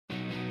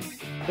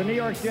The New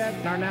York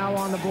Jets are now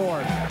on the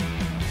board.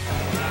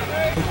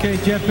 Okay,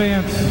 Jet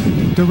fans,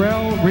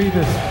 Darrell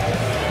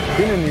Revis.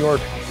 Being in New York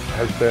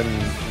has been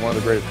one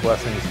of the greatest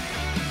blessings.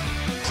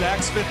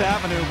 Saks Fifth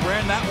Avenue,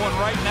 ran that one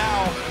right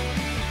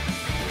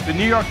now. The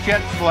New York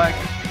Jets select.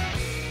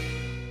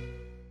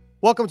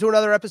 Welcome to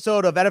another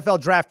episode of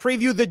NFL Draft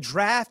Preview. The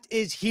draft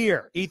is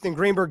here. Ethan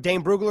Greenberg,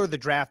 Dane Brugler, the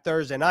draft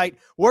Thursday night.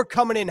 We're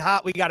coming in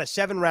hot. We got a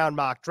 7-round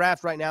mock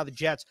draft right now. The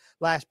Jets'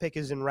 last pick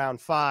is in round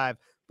 5.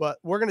 But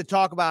we're going to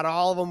talk about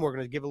all of them. We're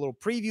going to give a little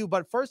preview.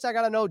 But first, I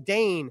got to know,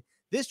 Dane,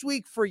 this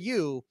week for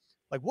you,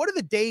 like, what are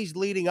the days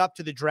leading up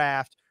to the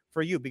draft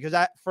for you? Because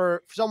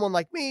for someone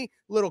like me,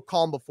 a little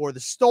calm before the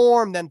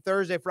storm, then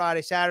Thursday,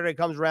 Friday, Saturday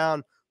comes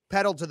around,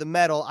 pedal to the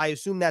metal. I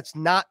assume that's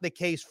not the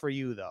case for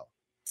you, though.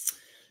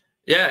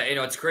 Yeah,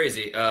 it's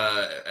crazy.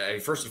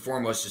 First and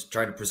foremost, just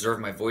trying to preserve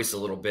my voice a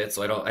little bit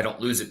so I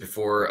don't lose it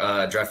before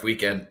draft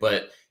weekend.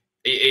 But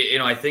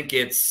I think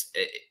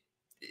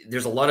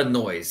there's a lot of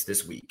noise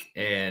this week,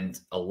 and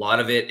a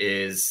lot of it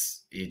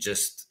is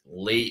just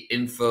late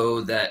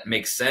info that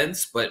makes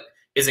sense but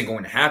isn't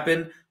going to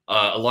happen.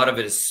 A lot of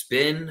it is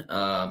spin.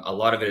 A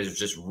lot of it is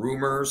just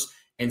rumors,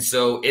 and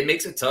so it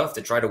makes it tough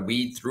to try to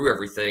weed through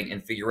everything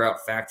and figure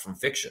out fact from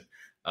fiction.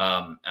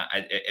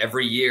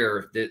 Every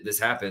year this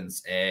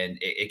happens, and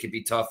it can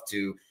be tough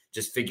to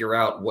just figure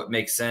out what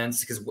makes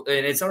sense,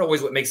 and it's not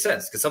always what makes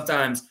sense, because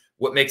sometimes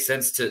what makes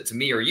sense to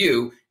me or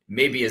you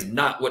maybe is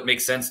not what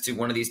makes sense to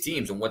one of these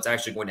teams and what's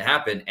actually going to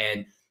happen.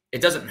 And it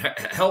doesn't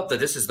help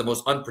that this is the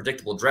most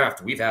unpredictable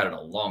draft we've had in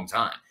a long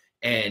time.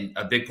 And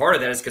a big part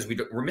of that is because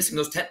we're missing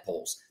those tent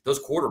poles,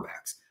 those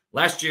quarterbacks.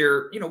 Last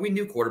year, we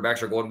knew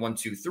quarterbacks are going 1,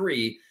 2,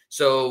 3.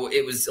 So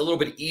it was a little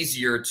bit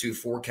easier to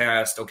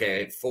forecast,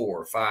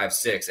 4, 5,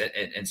 6,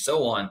 and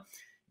so on.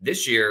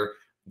 This year,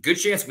 good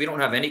chance we don't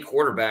have any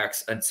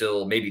quarterbacks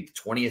until maybe the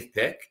 20th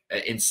pick.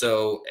 And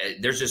so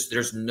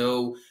there's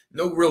no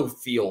real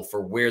feel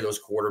for where those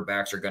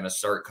quarterbacks are going to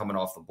start coming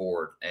off the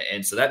board.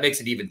 And so that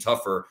makes it even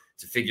tougher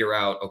to figure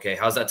out,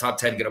 how's that top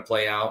 10 going to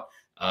play out?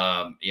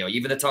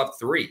 Even the top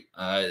 3.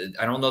 I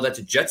don't know that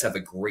the Jets have a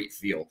great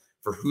feel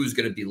for who's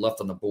going to be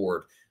left on the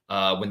board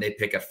when they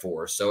pick at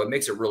 4. So it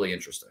makes it really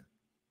interesting.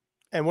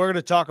 And we're going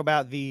to talk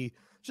about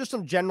just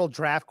some general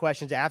draft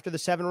questions after the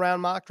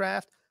 7-round mock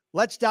draft.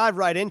 Let's dive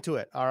right into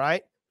it. All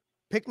right.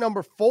 Pick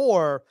number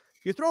 4.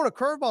 You're throwing a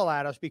curveball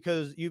at us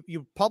because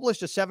you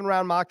published a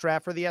 7-round mock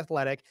draft for The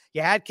Athletic.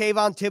 You had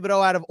Kayvon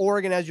Thibodeau out of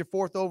Oregon as your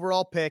 4th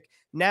overall pick.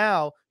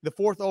 Now the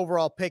 4th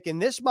overall pick in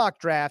this mock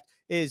draft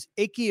is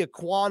Ike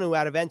Ekwonu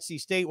out of NC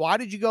State. Why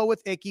did you go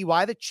with Ike?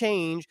 Why the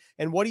change?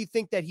 And what do you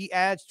think that he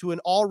adds to an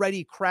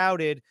already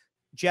crowded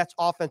Jets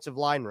offensive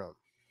line room?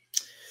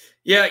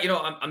 Yeah,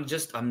 I'm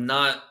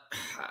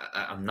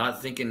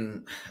not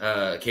thinking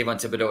Kayvon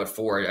Thibodeau at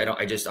 4.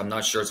 I'm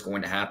not sure it's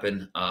going to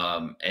happen.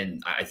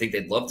 And I think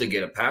they'd love to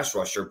get a pass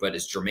rusher, but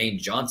is Jermaine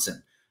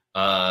Johnson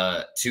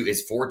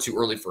is 4 too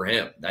early for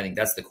him? I think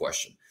that's the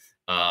question.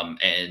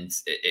 And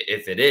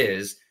if it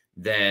is,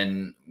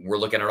 then we're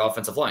looking at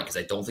offensive line, because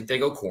I don't think they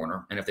go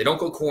corner. And if they don't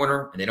go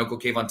corner and they don't go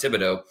Kayvon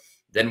Thibodeau,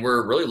 then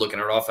we're really looking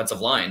at offensive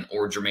line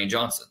or Jermaine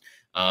Johnson.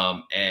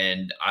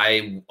 And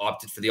I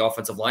opted for the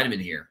offensive lineman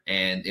here.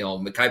 And,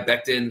 Mekhi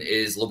Becton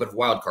is a little bit of a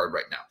wild card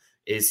right now.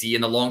 Is he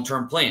in the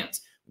long-term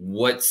plans?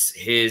 What's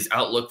his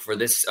outlook for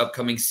this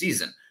upcoming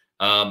season?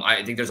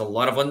 I think there's a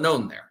lot of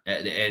unknown there,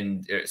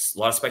 and there's a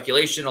lot of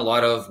speculation,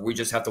 we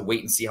just have to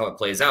wait and see how it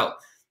plays out.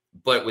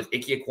 But with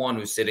Ike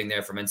Ekwonu sitting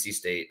there from NC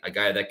State, a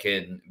guy that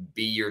can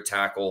be your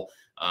tackle,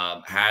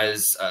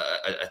 has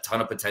a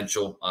ton of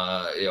potential,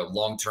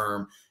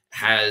 long-term,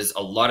 has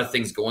a lot of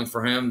things going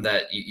for him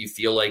that you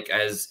feel like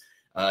as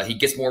he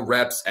gets more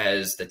reps,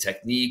 as the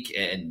technique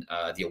and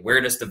the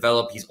awareness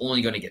develop, he's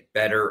only going to get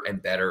better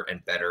and better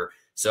and better.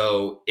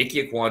 So Ike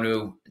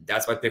Ekwonu,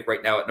 that's my pick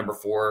right now at number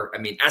 4. I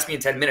mean, ask me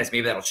in 10 minutes,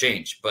 maybe that'll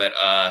change. But,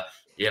 I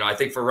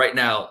think for right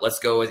now, let's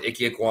go with Ike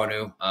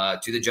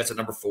Ekwonu to the Jets at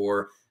number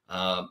 4.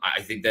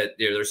 I think that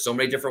there's so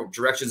many different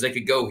directions they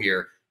could go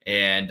here.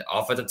 And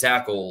offensive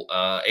tackle,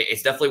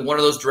 it's definitely one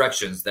of those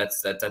directions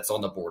that's on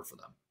the board for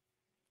them.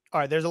 All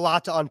right, there's a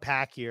lot to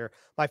unpack here.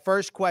 My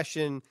first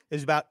question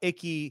is about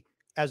Ike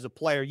as a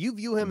player. You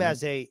view him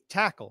as a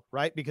tackle,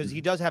 right? Because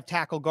he does have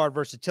tackle guard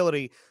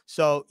versatility.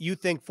 So you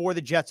think for the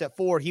Jets at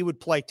 4, he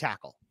would play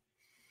tackle?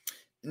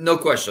 No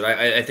question.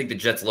 I think the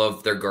Jets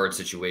love their guard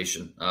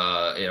situation.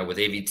 With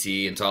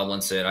AVT and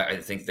Tomlinson, I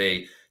think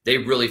they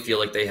really feel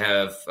like they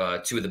have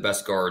 2 of the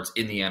best guards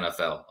in the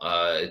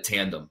NFL,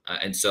 tandem.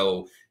 And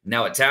so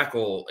now at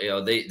tackle,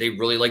 they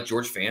really like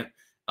George Fant.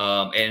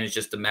 And it's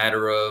just a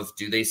matter of,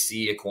 do they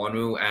see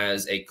Ekwonu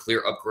as a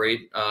clear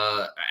upgrade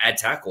at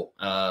tackle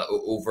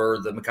over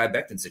the Mekhi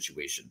Becton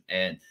situation?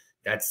 And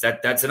that's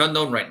an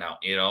unknown right now,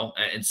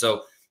 And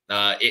so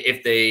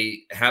if they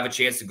have a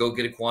chance to go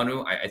get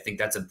Ekwonu, I think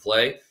that's in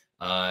play.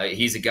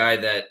 He's a guy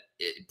that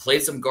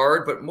played some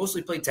guard, but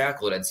mostly played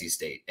tackle at NC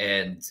State.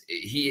 And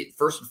he,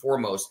 first and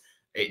foremost,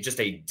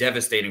 just a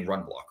devastating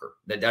run blocker.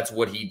 That's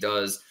what he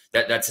does.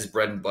 That's his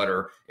bread and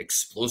butter.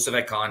 Explosive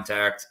at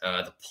contact.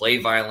 The play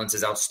violence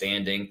is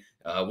outstanding.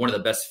 one of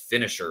the best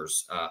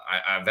finishers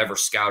I've ever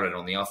scouted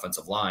on the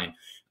offensive line.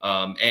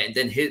 And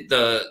then hit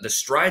the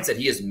strides that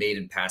he has made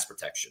in pass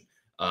protection.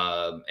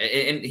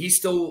 And he's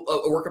still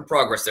a work in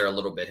progress there a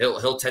little bit.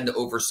 He'll tend to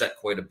overset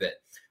quite a bit.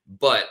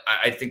 But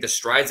I think the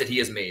strides that he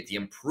has made, the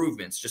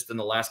improvements just in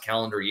the last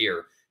calendar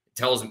year,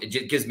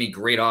 it gives me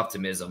great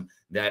optimism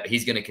that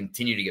he's going to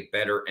continue to get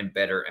better and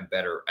better and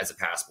better as a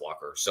pass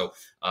blocker. So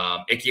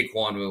Ike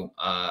Ekwonu,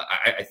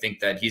 I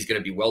think that he's going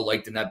to be well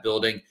liked in that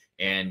building,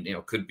 and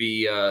could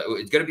be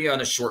it's going to be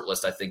on a short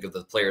list, I think, of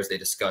the players they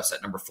discuss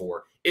at number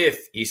 4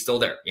 if he's still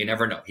there. You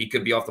never know; he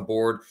could be off the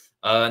board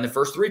in the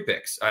first 3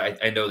 picks.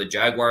 I know the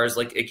Jaguars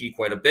like Ike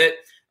quite a bit.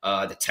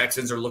 The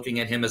Texans are looking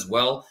at him as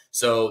well,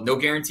 so no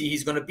guarantee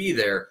he's going to be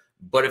there.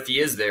 But if he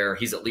is there,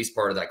 he's at least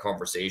part of that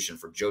conversation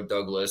for Joe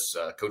Douglas,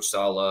 Coach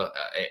Saleh,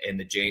 and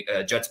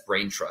the Jets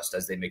brain trust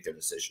as they make their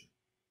decision.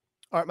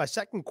 All right, my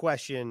second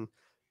question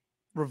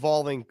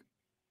revolving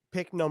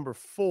pick number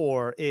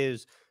 4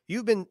 is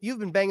you've been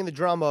banging the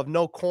drum of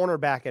no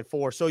cornerback at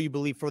 4, so you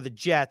believe, for the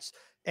Jets,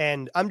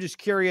 and I'm just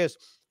curious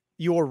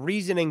your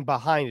reasoning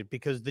behind it,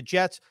 because the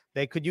Jets,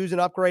 they could use an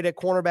upgrade at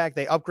cornerback.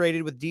 They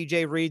upgraded with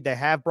DJ Reed. They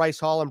have Bryce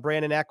Hall and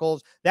Brandon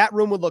Echols. That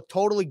room would look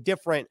totally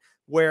different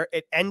where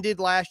it ended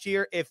last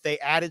year if they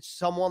added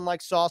someone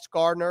like Sauce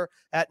Gardner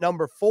at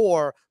number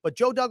 4. But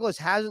Joe Douglas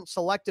hasn't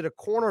selected a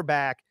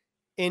cornerback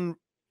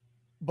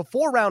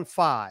before round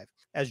 5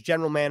 as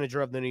general manager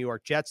of the New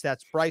York Jets.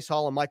 That's Bryce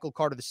Hall and Michael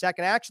Carter II.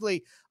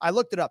 Actually, I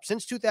looked it up.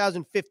 Since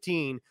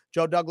 2015,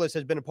 Joe Douglas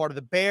has been a part of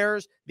the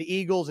Bears, the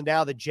Eagles, and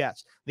now the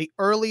Jets. The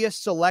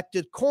earliest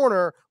selected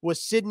corner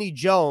was Sidney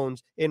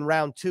Jones in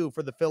round 2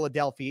 for the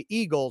Philadelphia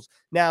Eagles.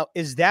 Now,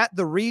 is that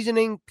the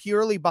reasoning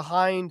purely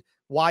behind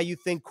why you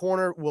think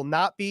corner will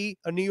not be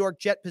a New York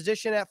Jet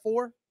position at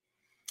 4?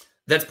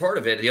 That's part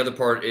of it. The other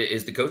part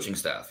is the coaching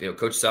staff.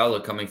 Coach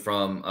Saleh coming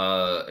from,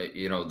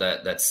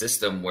 that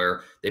system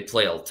where they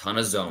play a ton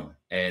of zone,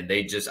 and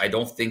I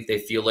don't think they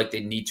feel like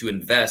they need to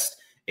invest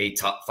a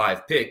top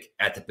 5 pick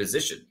at the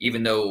position,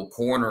 even though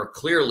corner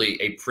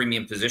clearly a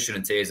premium position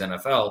in today's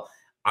NFL.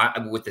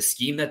 With the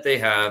scheme that they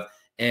have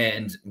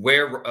and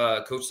where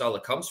Coach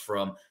Saleh comes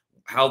from,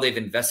 how they've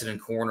invested in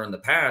corner in the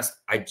past,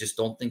 I just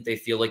don't think they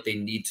feel like they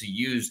need to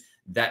use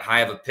that high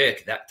of a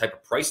pick, that type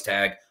of price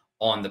tag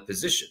on the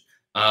position.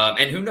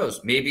 And who knows,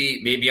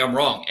 maybe I'm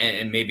wrong,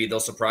 and maybe they'll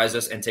surprise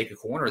us and take a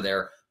corner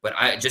there. But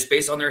just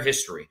based on their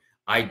history,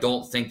 I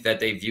don't think that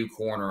they view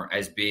corner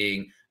as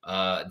being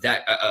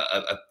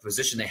a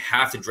position they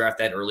have to draft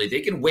that early.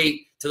 They can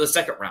wait till the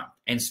second round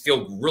and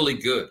feel really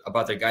good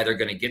about the guy they're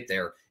going to get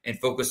there and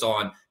focus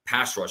on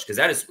pass rush, because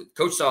that is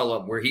Coach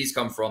Saleh, where he's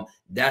come from.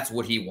 That's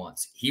what he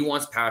wants. He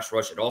wants pass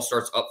rush. It all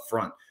starts up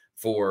front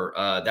for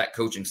that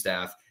coaching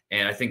staff.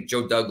 And I think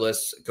Joe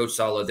Douglas, Coach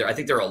Saleh, I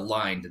think they're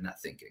aligned in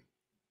that thinking.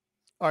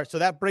 All right, so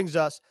that brings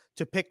us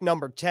to pick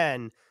number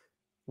 10,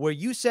 where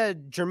you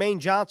said Jermaine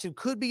Johnson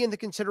could be in the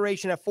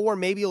consideration at 4,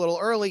 maybe a little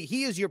early.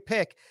 He is your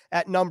pick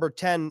at number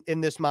 10 in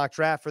this mock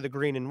draft for the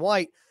green and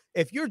white.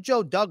 If you're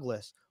Joe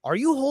Douglas, are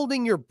you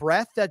holding your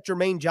breath that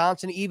Jermaine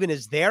Johnson even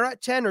is there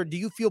at 10, or do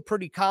you feel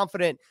pretty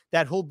confident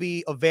that he'll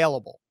be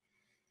available?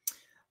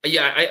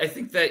 Yeah, I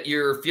think that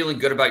you're feeling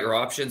good about your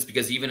options,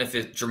 because even if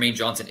Jermaine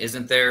Johnson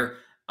isn't there,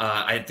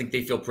 I think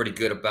they feel pretty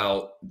good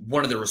about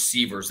one of the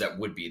receivers that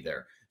would be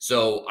there.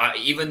 So I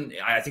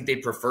think they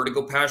prefer to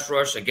go pass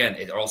rush. Again,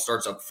 it all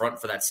starts up front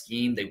for that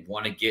scheme. They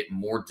want to get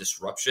more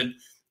disruption.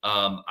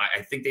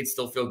 I think they'd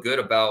still feel good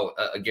about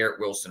a Garrett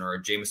Wilson or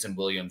a Jameson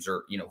Williams,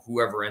 or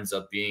whoever ends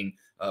up being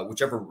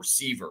whichever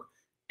receiver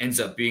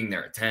ends up being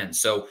there at 10.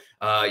 So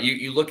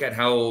you look at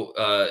how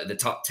the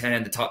top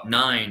 10, the top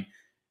 9,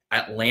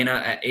 Atlanta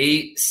at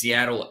 8,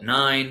 Seattle at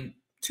 9.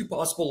 2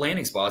 possible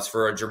landing spots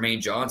for a Jermaine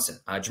Johnson.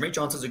 Jermaine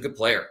Johnson's a good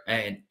player,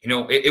 and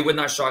it would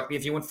not shock me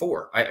if he went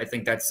 4. I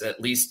think that's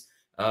at least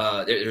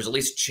there's at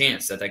least a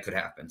chance that could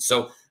happen.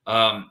 So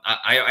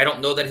I don't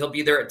know that he'll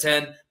be there at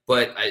 10,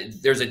 but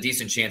there's a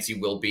decent chance he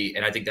will be,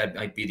 and I think that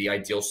might be the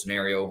ideal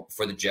scenario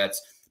for the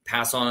Jets.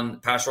 Pass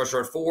rusher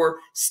at 4,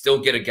 still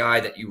get a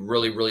guy that you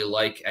really, really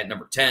like at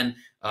number 10,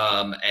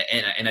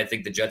 and I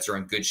think the Jets are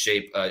in good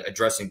shape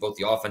addressing both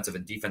the offensive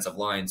and defensive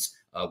lines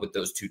with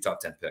those 2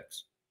 top 10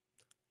 picks.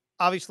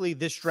 Obviously,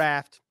 this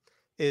draft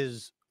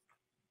is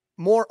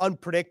more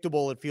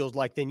unpredictable, it feels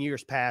like, than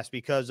years past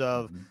because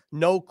of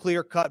no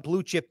clear-cut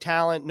blue-chip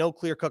talent, no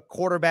clear-cut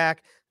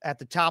quarterback at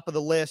the top of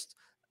the list.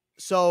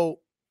 So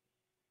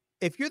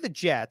if you're the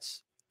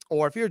Jets,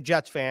 or if you're a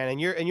Jets fan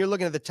and you're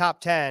looking at the top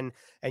 10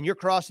 and you're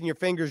crossing your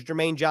fingers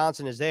Jermaine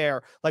Johnson is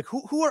there, like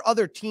who are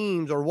other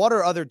teams, or what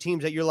are other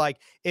teams that you're like,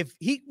 if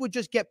he would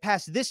just get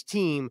past this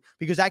team,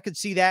 because I could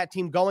see that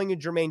team going in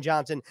Jermaine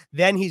Johnson,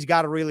 then he's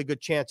got a really good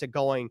chance at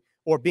going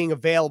or being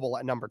available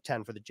at number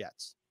 10 for the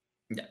Jets?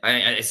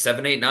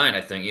 7, 8, 9,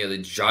 I think. The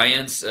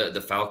Giants,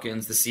 the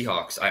Falcons, the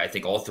Seahawks. I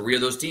think all 3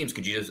 of those teams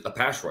could use a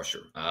pass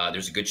rusher.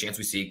 There's a good chance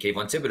we see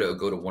Kayvon Thibodeau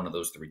go to one of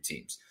those 3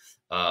 teams.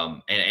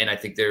 And I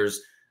think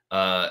there's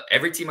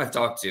every team I've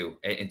talked to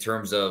in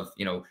terms of,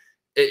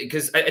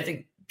 because I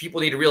think people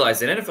need to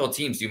realize that NFL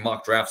teams do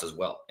mock drafts as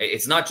well.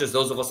 It's not just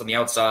those of us on the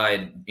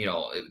outside.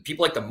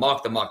 People like to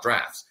mock the mock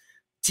drafts.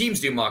 Teams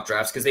do mock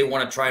drafts because they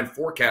want to try and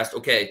forecast,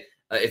 okay,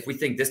 if we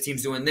think this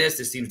team's doing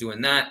this team's doing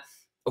that,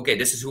 okay,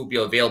 this is who will be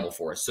available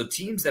for us. So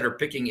teams that are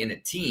picking in the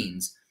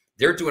teens,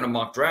 they're doing a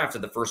mock draft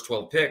of the first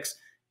 12 picks.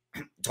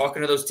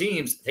 Talking to those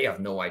teams, they have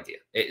no idea.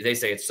 They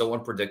say it's so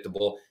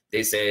unpredictable.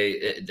 They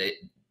say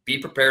be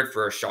prepared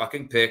for a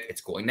shocking pick. It's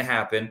going to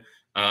happen.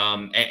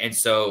 And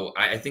so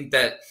I think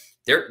that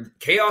their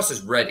chaos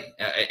is ready.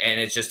 And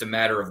it's just a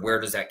matter of where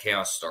does that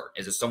chaos start?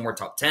 Is it somewhere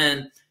top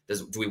 10?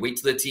 Do we wait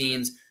to the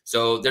teens?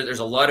 So there's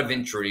a lot of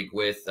intrigue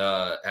with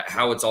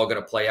how it's all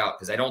going to play out,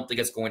 because I don't think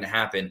it's going to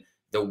happen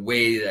the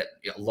way that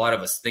a lot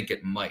of us think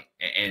it might.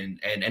 And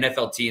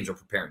NFL teams are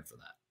preparing for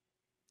that.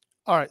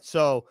 All right,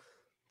 so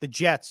the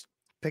Jets,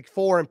 pick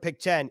 4 and pick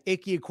 10.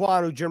 Ike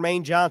Ekwonu,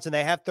 Jermaine Johnson.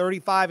 They have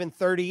 35 and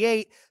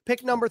 38.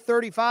 Pick number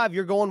 35,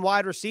 you're going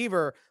wide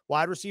receiver.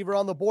 Wide receiver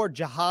on the board,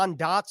 Jahan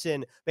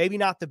Dotson. Maybe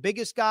not the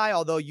biggest guy,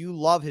 although you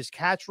love his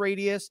catch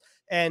radius.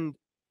 And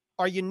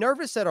are you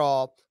nervous at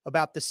all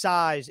about the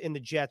size in the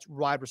Jets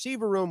wide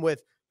receiver room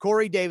with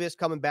Corey Davis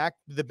coming back,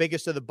 the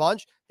biggest of the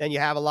bunch? Then you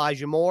have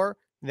Elijah Moore.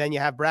 Then you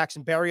have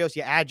Braxton Berrios.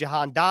 You add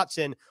Jahan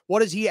Dotson. What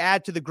does he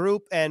add to the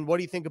group? And what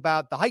do you think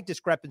about the height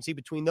discrepancy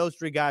between those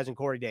 3 guys and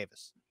Corey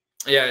Davis?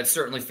 Yeah, it's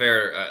certainly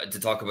fair to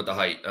talk about the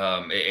height.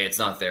 It's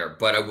not there,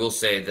 but I will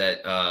say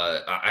that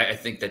I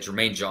think that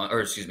Jahan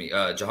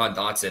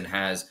Dotson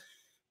has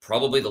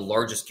probably the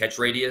largest catch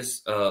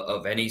radius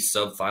of any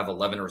sub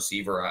 5'11"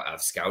 receiver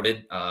I've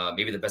scouted.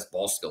 Maybe the best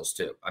ball skills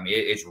too. I mean,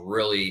 it's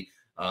really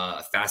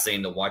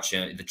fascinating to watch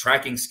him. The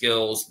tracking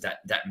skills,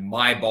 that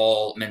my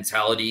ball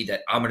mentality,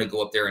 that I'm going to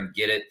go up there and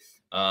get it.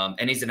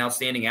 And he's an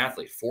outstanding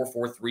athlete,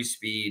 4.43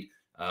 speed.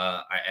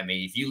 I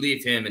mean, if you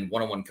leave him in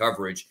one-on-one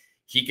coverage,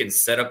 he can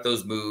set up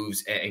those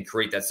moves and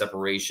create that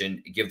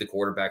separation, give the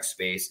quarterback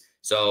space.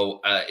 So,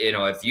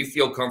 if you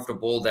feel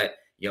comfortable that,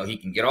 he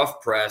can get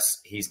off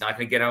press, he's not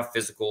going to get out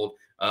physical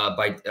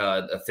by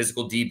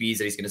physical DBs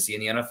that he's going to see in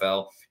the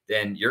NFL,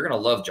 then you're going to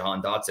love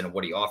Jahan Dotson and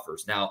what he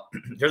offers. Now,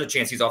 there's a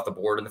chance he's off the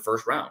board in the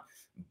first round,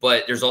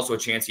 but there's also a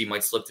chance he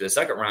might slip to the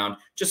second round,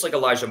 just like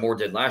Elijah Moore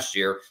did last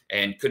year,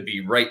 and could be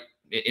right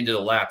into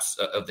the laps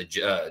of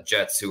the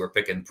Jets, who are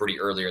picking pretty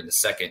earlier in the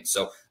second.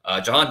 So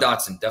Jahan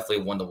Dotson,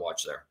 definitely one to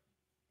watch there.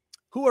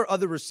 Who are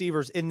other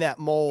receivers in that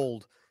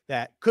mold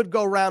that could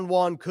go round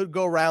 1, could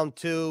go round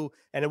 2,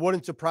 and it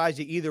wouldn't surprise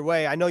you either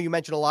way? I know you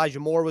mentioned Elijah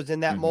Moore was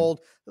in that mold.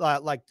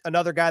 Like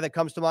another guy that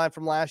comes to mind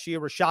from last year,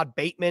 Rashad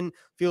Bateman,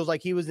 feels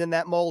like he was in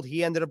that mold.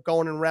 He ended up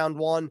going in round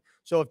 1.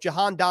 So if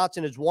Jahan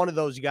Dotson is one of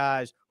those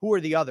guys, who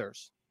are the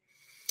others?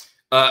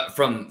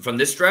 From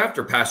this draft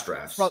or past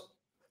drafts?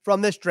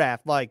 From this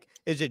draft, like,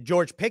 is it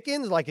George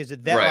Pickens? Like, is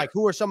it that? Right. Like,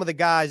 who are some of the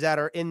guys that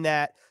are in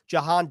that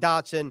Jahan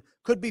Dotson?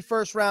 Could be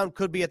first round,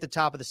 could be at the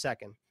top of the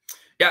second.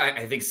 Yeah,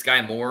 I think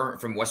Sky Moore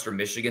from Western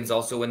Michigan's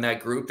also in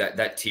that group,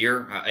 that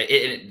tier.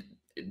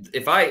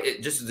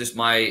 Just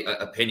my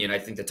opinion, I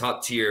think the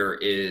top tier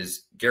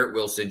is Garrett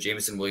Wilson,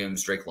 Jameson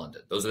Williams, Drake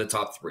London. Those are the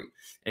top 3.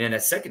 And then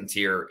that second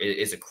tier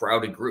is a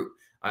crowded group.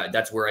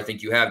 That's where I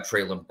think you have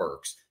Treylon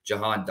Burks,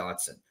 Jahan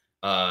Dotson,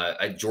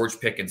 George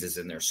Pickens is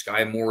in there,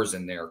 Sky Moore's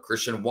in there,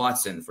 Christian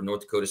Watson from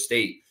North Dakota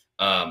State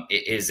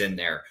is in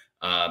there.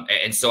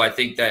 And so I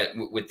think that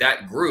with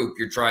that group,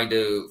 you're trying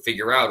to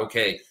figure out,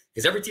 okay,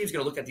 because every team's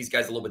going to look at these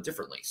guys a little bit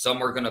differently.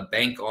 Some are going to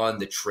bank on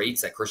the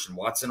traits that Christian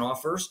Watson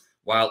offers,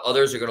 while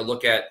others are going to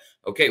look at,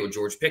 okay, with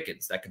George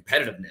Pickens, that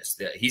competitiveness,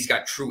 that he's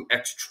got true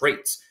X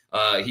traits.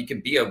 He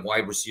can be a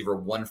wide receiver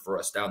 1 for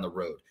us down the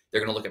road.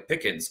 They're going to look at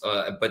Pickens,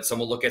 but some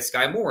will look at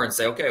Sky Moore and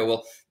say, okay,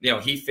 well,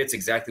 he fits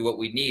exactly what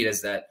we need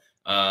as that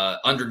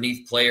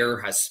underneath player,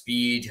 has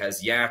speed,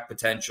 has yak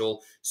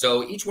potential.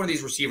 So each one of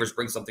these receivers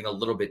brings something a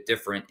little bit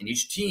different, and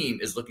each team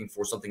is looking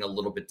for something a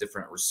little bit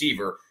different at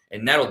receiver,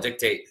 and that'll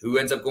dictate who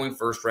ends up going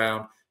first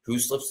round, who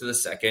slips to the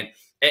second,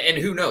 and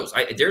who knows.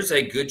 There's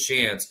a good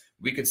chance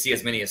we could see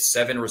as many as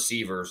 7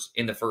 receivers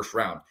in the first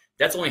round.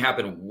 That's only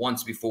happened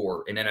once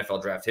before in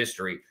NFL draft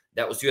history.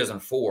 That was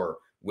 2004.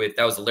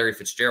 That was the Larry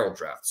Fitzgerald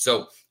draft.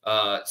 So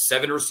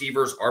 7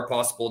 receivers are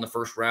possible in the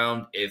first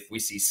round. If we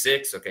see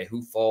 6, okay,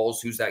 who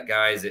falls? Who's that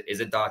guy? Is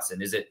it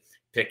Dotson? Is it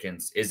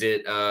Pickens? Is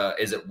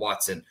it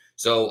Watson?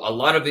 So a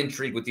lot of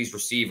intrigue with these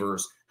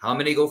receivers. How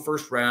many go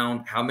first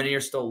round? How many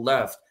are still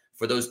left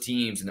for those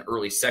teams in the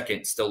early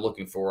second still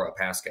looking for a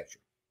pass catcher?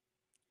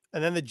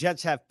 And then the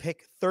Jets have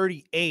pick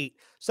 38.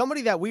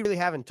 Somebody that we really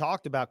haven't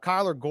talked about,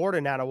 Kyler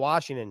Gordon out of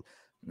Washington,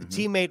 the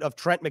teammate of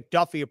Trent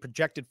McDuffie, a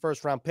projected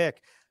first-round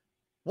pick.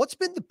 What's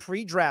been the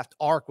pre-draft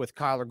arc with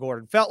Kyler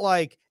Gordon? Felt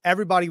like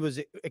everybody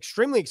was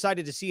extremely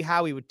excited to see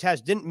how he would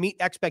test. Didn't meet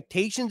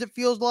expectations, it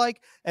feels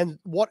like. And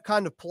what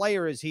kind of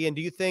player is he? And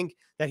do you think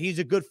that he's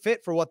a good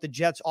fit for what the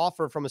Jets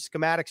offer from a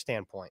schematic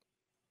standpoint?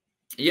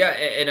 Yeah,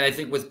 and I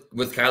think with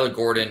Kyler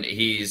Gordon,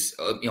 he's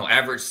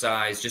average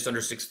size, just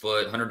under 6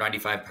 foot,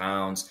 195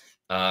 pounds.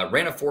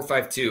 Ran a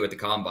 4.52 at the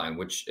combine,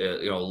 which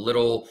a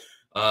little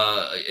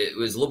it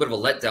was a little bit of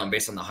a letdown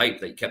based on the hype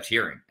that you kept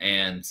hearing.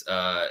 And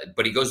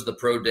but he goes to the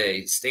pro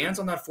day, stands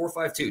on that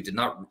 4.52, did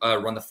not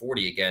run the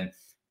 40 again,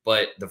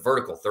 but the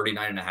vertical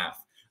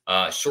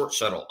 39.5, short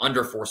shuttle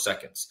under 4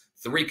 seconds,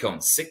 3 cone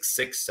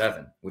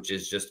 6.67, which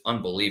is just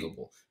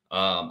unbelievable.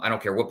 I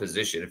don't care what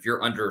position. If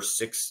you're under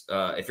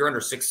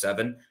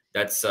 6.7,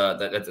 that's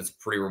a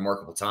pretty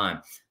remarkable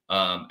time.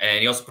 And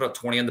he also put up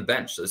 20 on the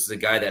bench. So this is a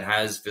guy that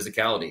has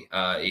physicality.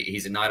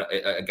 He's not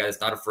a guy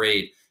that's not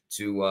afraid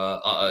to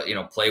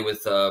play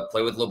with a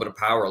little bit of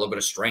power, a little bit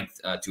of strength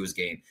to his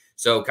game.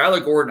 So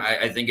Kyler Gordon,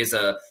 I think, is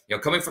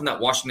coming from that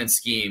Washington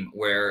scheme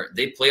where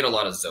they played a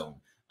lot of zone.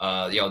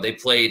 They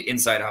played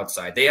inside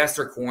outside. They asked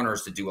their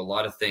corners to do a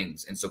lot of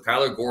things, and so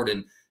Kyler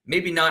Gordon,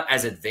 maybe not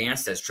as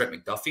advanced as Trent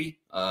McDuffie,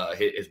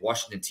 his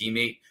Washington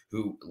teammate,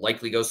 who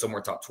likely goes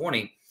somewhere top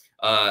 20.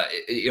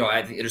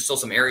 I think there's still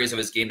some areas of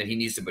his game that he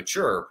needs to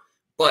mature,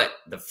 but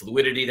the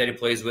fluidity that he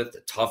plays with,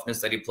 the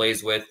toughness that he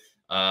plays with,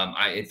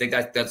 I think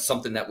that's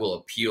something that will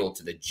appeal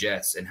to the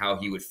Jets and how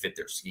he would fit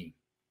their scheme.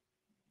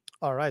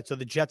 All right, so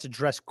the Jets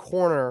address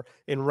corner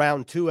in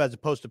round 2 as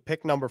opposed to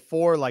pick number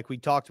 4, like we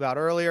talked about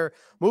earlier.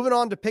 Moving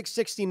on to pick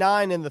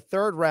 69 in the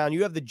 3rd round,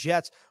 you have the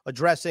Jets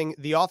addressing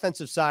the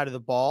offensive side of the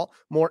ball,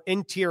 more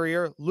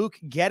interior, Luke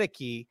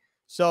Gedeke.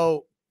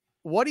 So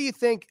what do you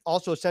think?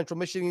 Also a Central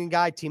Michigan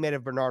guy, teammate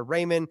of Bernard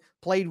Raymond,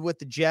 played with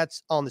the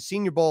Jets on the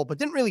Senior Bowl, but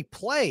didn't really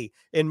play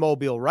in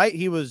Mobile, right?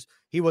 He was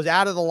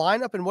out of the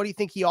lineup, and what do you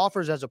think he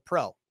offers as a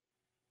pro?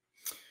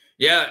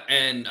 Yeah,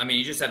 and I mean,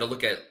 you just had to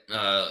look at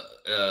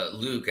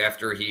Luke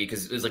after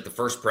because it was like the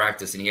first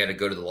practice, and he had to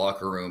go to the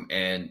locker room,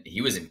 and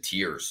he was in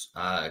tears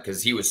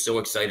because he was so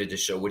excited to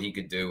show what he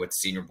could do at the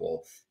Senior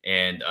Bowl,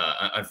 and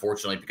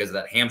unfortunately, because of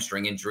that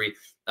hamstring injury,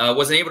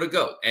 wasn't able to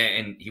go,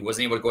 and he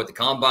wasn't able to go at the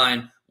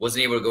combine,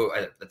 wasn't able to go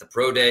at the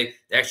pro day.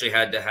 They actually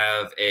had to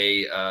have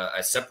a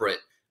separate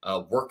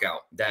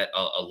workout that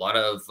a lot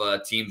of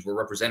teams were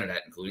represented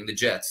at, including the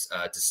Jets,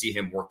 to see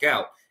him work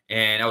out,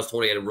 and I was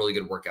told he had a really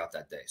good workout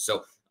that day.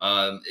 So.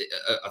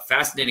 A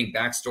fascinating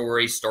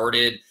backstory.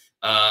 Started,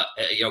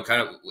 kind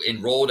of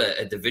enrolled at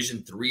a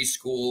Division III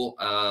school,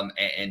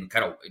 and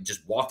kind of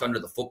just walked under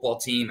the football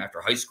team after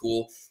high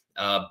school.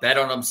 Bet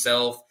on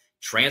himself,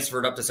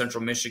 transferred up to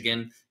Central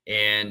Michigan,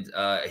 and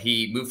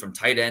he moved from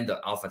tight end to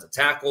offensive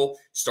tackle.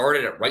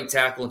 Started at right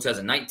tackle in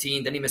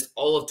 2019. Then he missed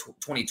all of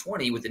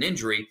 2020 with an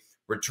injury.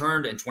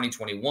 Returned in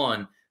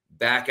 2021,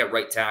 back at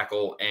right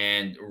tackle,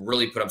 and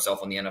really put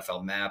himself on the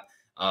NFL map.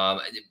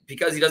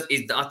 Because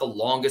he's not the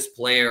longest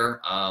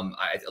player. A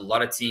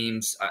lot of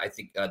teams, I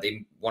think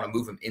they want to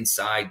move him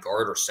inside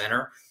guard or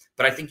center,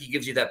 but I think he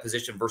gives you that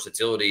position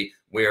versatility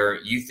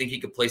where you think he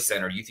could play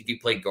center, you think he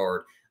could play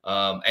guard.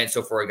 And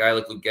so for a guy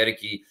like Luke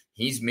Gedeke,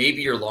 he's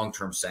maybe your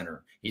long-term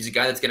center. He's a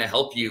guy that's going to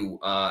help you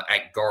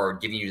at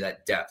guard, giving you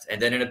that depth. And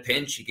then in a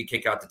pinch, he could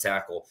kick out the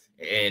tackle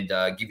and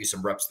give you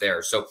some reps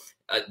there. So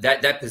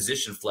that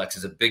position flex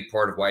is a big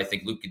part of why I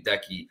think Luke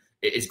Gedeke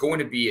is going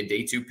to be a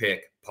day 2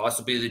 pick,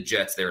 possibly the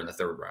Jets there in the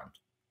 3rd round.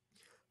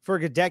 For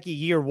Gedeke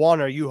year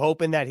 1, are you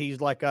hoping that he's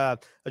like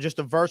just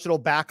a versatile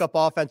backup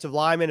offensive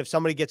lineman? If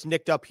somebody gets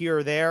nicked up here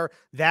or there,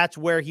 that's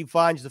where he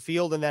finds the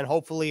field. And then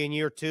hopefully in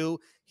year 2,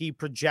 he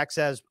projects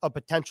as a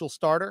potential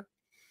starter.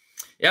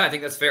 Yeah, I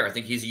think that's fair. I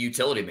think he's a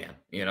utility man.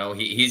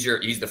 He's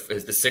the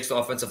 6th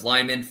offensive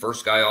lineman,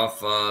 first guy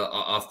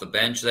off the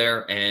bench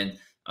there. And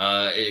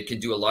it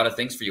can do a lot of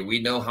things for you. We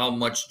know how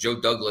much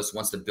Joe Douglas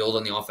wants to build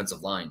on the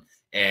offensive line.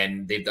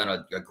 And they've done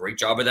a great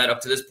job of that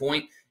up to this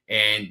point,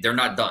 and they're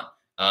not done.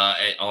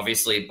 And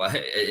obviously,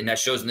 and that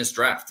shows in this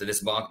draft,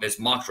 this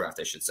mock draft,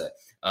 I should say,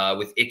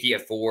 with Icky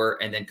at 4,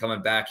 and then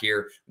coming back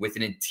here with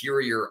an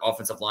interior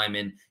offensive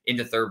lineman in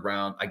the 3rd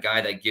round, a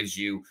guy that gives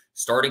you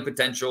starting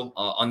potential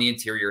on the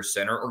interior,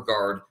 center or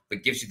guard,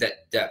 but gives you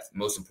that depth,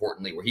 most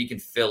importantly, where he can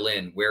fill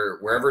in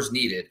wherever's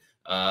needed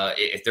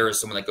if there is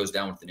someone that goes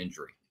down with an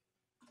injury.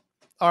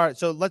 All right,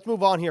 so let's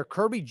move on here.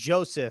 Kirby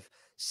Joseph,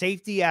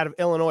 safety out of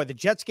Illinois. The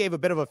Jets gave a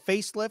bit of a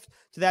facelift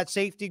to that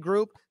safety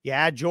group. You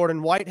add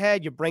Jordan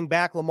Whitehead, you bring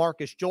back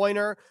LaMarcus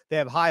Joyner. They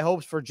have high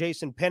hopes for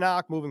Jason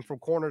Pinnock moving from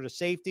corner to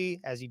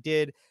safety, as he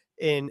did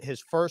in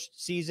his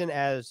first season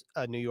as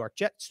a New York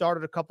Jet.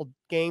 Started a couple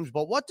games,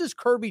 but what does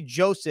Kirby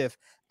Joseph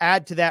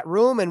add to that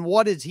room, and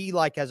what is he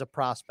like as a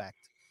prospect?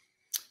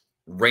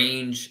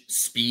 Range,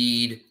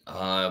 speed.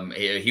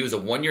 He was a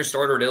 1-year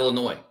starter at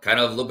Illinois, kind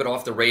of a little bit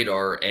off the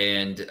radar,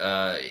 and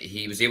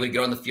he was able to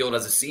get on the field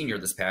as a senior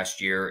this past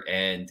year,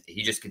 and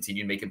he just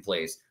continued making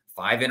plays.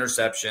 5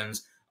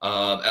 interceptions,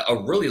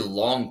 a really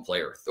long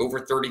player, over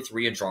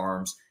 33-inch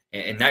arms,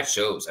 and that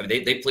shows. I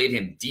mean, they played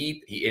him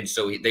deep,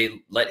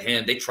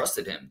 they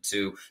trusted him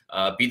to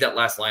be that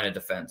last line of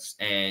defense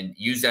and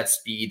use that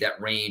speed,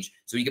 that range,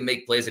 so he can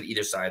make plays at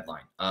either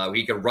sideline.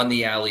 He can run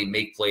the alley,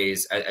 make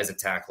plays as a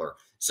tackler.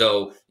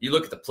 So you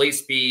look at the play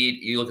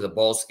speed, you look at the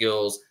ball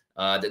skills.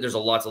 There's a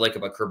lot to like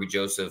about Kirby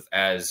Joseph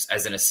as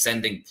an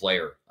ascending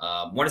player.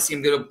 Want to see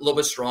him get a little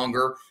bit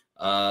stronger,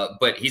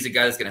 but he's a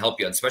guy that's going to help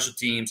you on special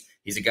teams.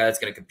 He's a guy that's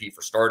going to compete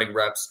for starting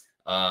reps.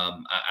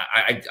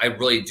 I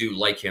really do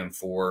like him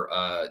for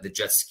the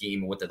Jets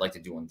scheme and what they'd like to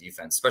do on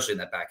defense, especially in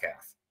that back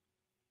half.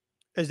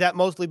 Is that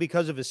mostly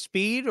because of his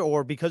speed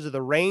or because of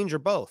the range or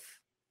both?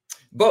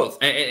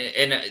 Both,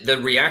 and the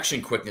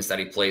reaction quickness that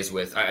he plays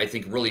with, I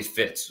think, really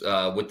fits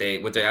what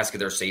they ask of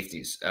their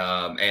safeties.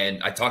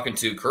 And talking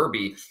to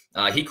Kirby,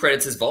 he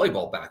credits his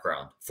volleyball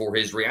background for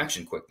his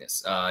reaction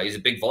quickness. He's a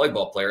big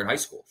volleyball player in high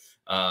school,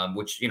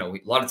 which a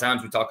lot of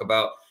times we talk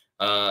about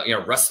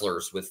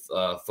wrestlers with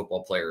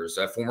football players,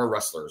 former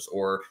wrestlers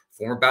or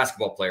former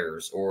basketball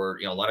players, or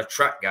a lot of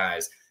track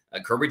guys.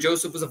 Kirby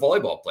Joseph was a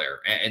volleyball player,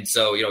 and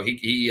so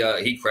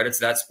he credits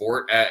that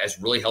sport as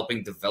really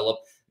helping develop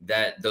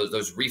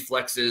those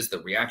reflexes, the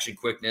reaction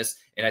quickness,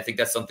 and I think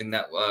that's something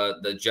that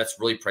the Jets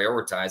really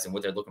prioritize and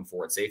what they're looking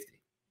for at safety.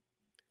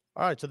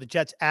 All right, so the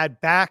Jets add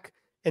back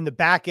in the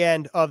back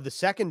end of the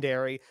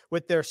secondary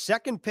with their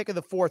second pick of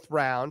the 4th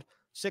round,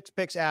 6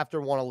 picks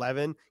after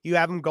 111. You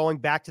have them going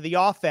back to the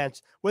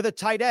offense with a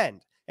tight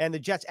end. And the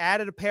Jets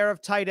added a pair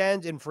of tight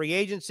ends in free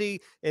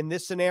agency. In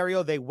this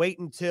scenario, they wait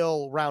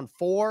until round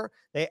 4.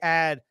 They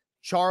add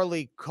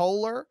Charlie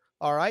Kolar.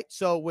 All right,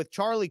 so with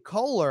Charlie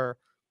Kolar,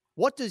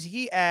 what does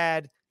he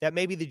add that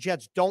maybe the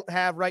Jets don't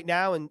have right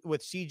now and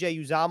with CJ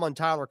Uzomah and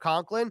Tyler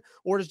Conklin?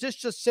 Or is this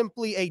just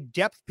simply a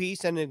depth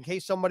piece, and in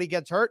case somebody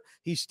gets hurt,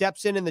 he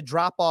steps in and the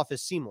drop-off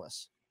is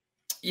seamless?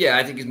 Yeah,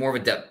 I think he's more of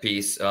a depth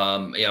piece.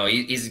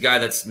 He's a guy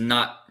that's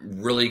not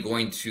really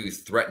going to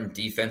threaten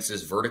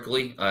defenses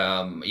vertically,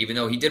 even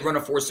though he did run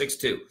a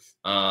 4.62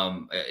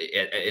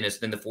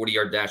 in the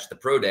 40-yard dash at the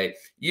pro day.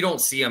 You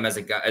don't see him as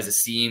a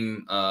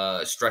seam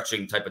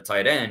stretching type of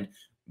tight end,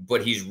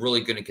 but he's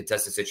really good in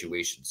contested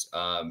situations.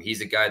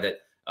 He's a guy that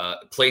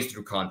plays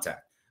through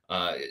contact.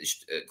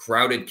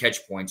 Crowded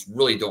catch points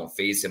really don't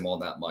faze him all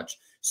that much.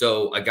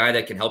 So a guy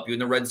that can help you in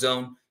the red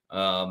zone,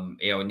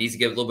 needs to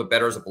get a little bit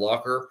better as a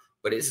blocker.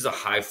 But this is a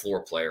high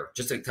floor player,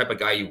 just the type of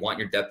guy you want in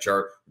your depth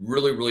chart.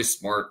 Really, really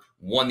smart.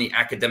 Won the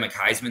academic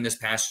Heisman this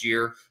past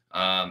year.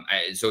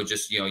 So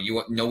just,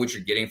 you know what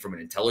you're getting from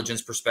an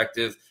intelligence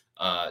perspective.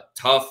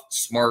 Tough,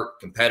 smart,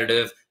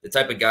 competitive, the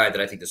type of guy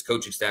that I think this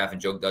coaching staff and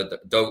Joe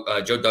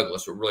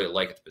Douglas would really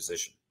like at the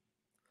position.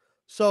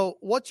 So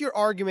what's your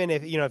argument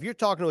if you're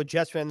talking to a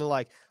Jets fan, they're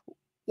like,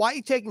 why are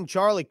you taking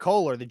Charlie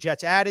Kolar? The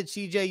Jets added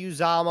CJ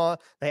Uzomah.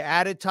 They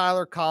added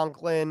Tyler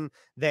Conklin.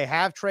 They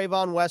have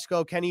Trayvon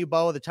Wesco, Kenny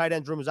Yeboah. The tight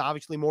end room is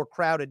obviously more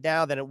crowded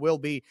now than it will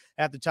be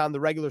at the time the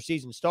regular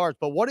season starts.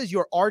 But what is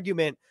your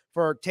argument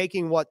for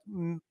taking what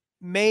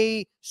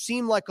may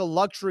seem like a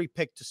luxury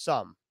pick to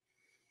some?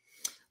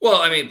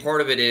 Well, I mean,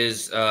 part of it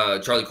is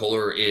Charlie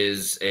Kolar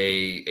is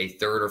a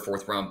 3rd or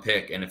 4th round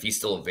pick. And if he's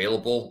still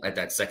available at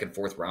that 2nd,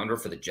 4th rounder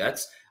for the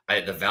Jets,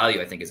 the value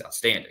I think is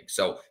outstanding.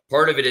 So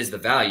part of it is the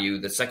value.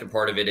 The second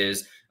part of it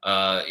is,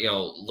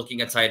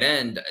 looking at tight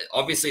end.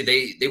 Obviously,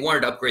 they wanted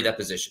to upgrade that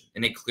position,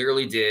 and they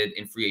clearly did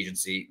in free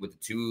agency with the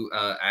 2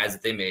 ads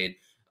that they made.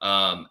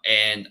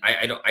 And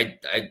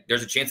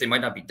there's a chance they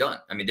might not be done.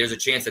 I mean, there's a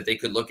chance that they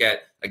could look at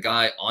a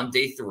guy on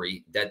day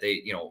 3 that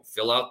they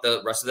fill out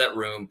the rest of that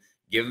room,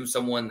 give them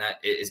someone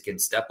that can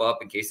step up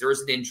in case there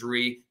is an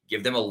injury,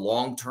 give them a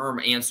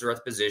long-term answer at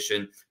the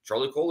position.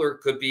 Charlie Kolar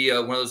could be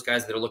one of those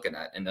guys that they're looking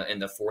at in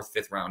the 4th,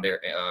 5th round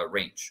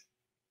range.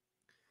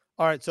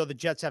 All right, so the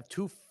Jets have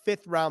 2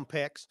 5th-round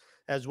picks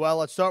as well.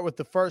 Let's start with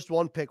the first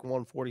one, pick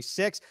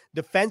 146,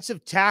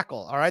 defensive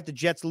tackle. All right, the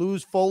Jets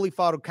lose Foley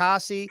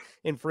Fatukasi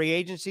in free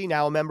agency,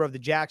 now a member of the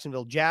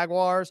Jacksonville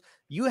Jaguars.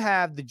 You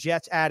have the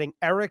Jets adding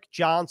Eric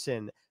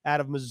Johnson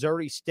out of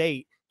Missouri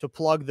State to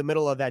plug the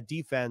middle of that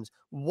defense.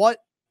 What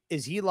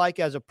is he like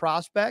as a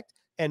prospect?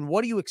 And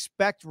what do you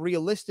expect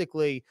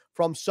realistically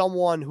from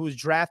someone who was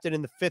drafted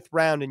in the 5th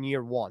round in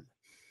year 1?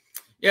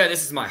 Yeah,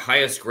 this is my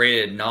highest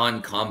graded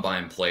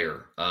non-combine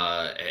player.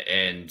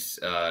 And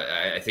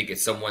I think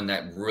it's someone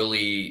that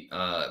really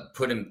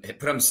put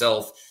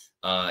himself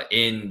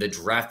in the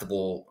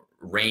draftable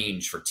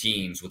range for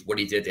teams with what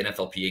he did at the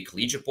NFLPA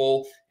Collegiate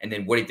Bowl and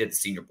then what he did at the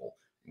Senior Bowl.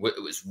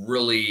 It was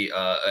really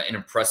an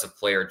impressive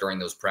player during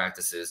those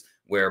practices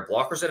where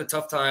blockers had a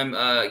tough time,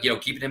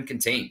 keeping him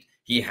contained.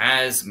 He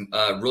has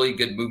really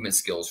good movement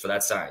skills for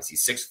that size.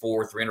 He's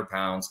 6'4", 300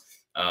 pounds.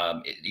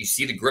 You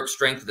see the grip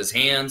strength with his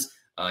hands.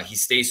 He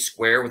stays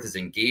square with his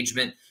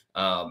engagement.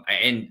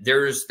 And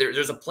there's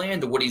a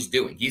plan to what he's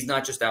doing. He's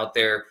not just out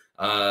there,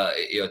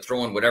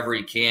 throwing whatever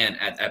he can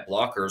at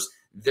blockers.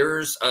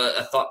 There's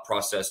a thought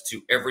process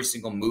to every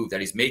single move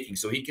that he's making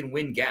so he can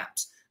win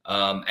gaps.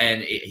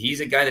 And he's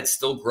a guy that's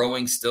still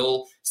growing,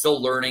 still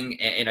learning.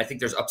 And I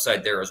think there's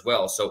upside there as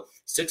well. So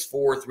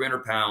 6'4",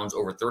 300 pounds,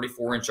 over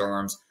 34-inch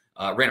arms,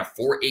 ran a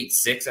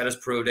 4.86 at his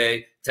pro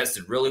day,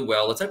 tested really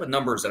well. The type of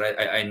numbers that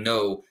I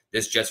know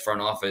this Jets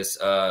front office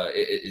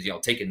is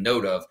taking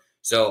note of.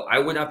 So I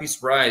would not be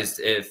surprised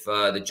if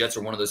the Jets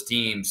are one of those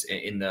teams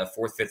in the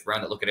 4th, 5th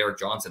round that look at Eric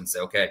Johnson and say,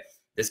 okay,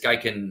 this guy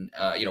can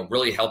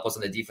really help us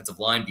on the defensive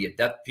line, be a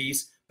depth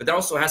piece, but that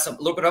also has a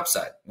little bit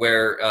upside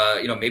where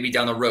maybe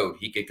down the road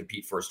he could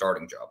compete for a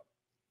starting job.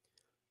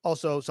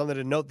 Also, something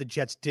to note, the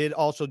Jets did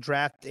also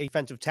draft a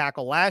defensive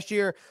tackle last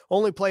year,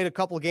 only played a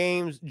couple of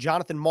games.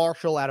 Jonathan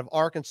Marshall out of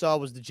Arkansas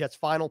was the Jets'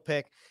 final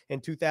pick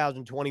in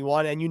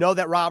 2021. And you know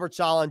that Robert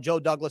Saleh and Joe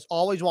Douglas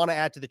always want to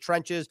add to the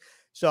trenches.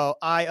 So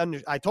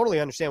I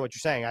totally understand what you're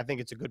saying. I think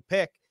it's a good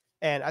pick,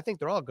 and I think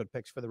they're all good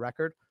picks for the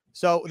record.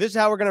 So this is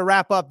how we're going to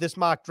wrap up this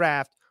mock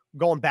draft,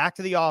 going back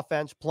to the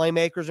offense,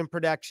 playmakers and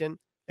production,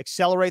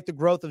 accelerate the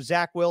growth of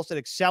Zach Wilson,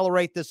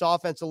 accelerate this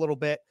offense a little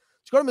bit.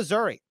 Let's go to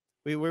Missouri.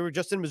 We were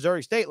just in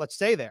Missouri State. Let's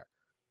stay there.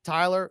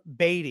 Tyler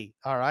Beatty,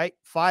 all right,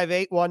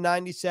 5'8",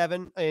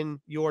 197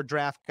 in your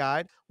draft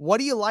guide. What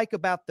do you like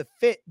about the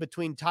fit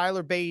between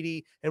Tyler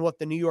Beatty and what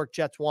the New York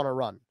Jets want to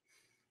run?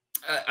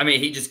 I mean,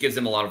 he just gives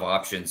them a lot of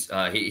options.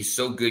 He's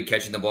so good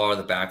catching the ball out of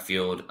the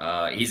backfield.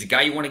 He's a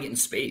guy you want to get in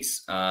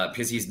space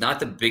because he's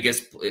not the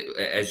biggest,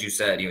 as you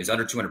said. He's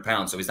under 200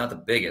 pounds, so he's not the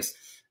biggest.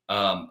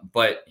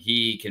 But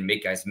he can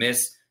make guys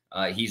miss.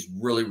 He's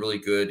really, really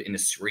good in the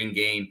screen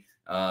game.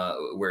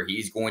 Where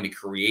he's going to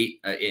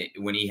create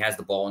when he has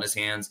the ball in his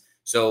hands.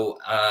 So,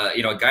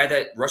 a guy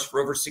that rushed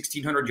for over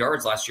 1,600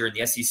 yards last year in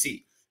the SEC.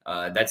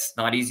 That's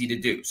not easy to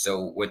do.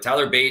 So with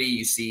Tyler Beatty,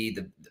 you see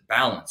the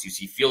balance, you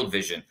see field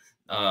vision,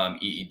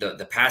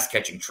 the pass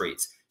catching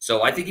traits.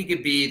 So I think he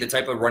could be the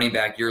type of running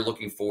back you're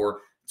looking for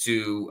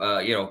to,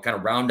 kind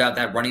of round out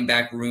that running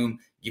back room,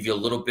 give you a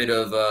little bit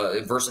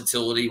of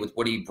versatility with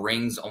what he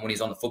brings on when he's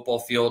on the football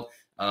field.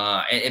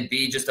 And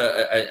be just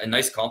a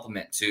nice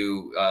compliment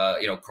to,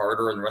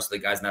 Carter and the rest of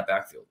the guys in that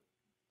backfield.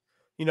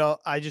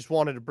 I just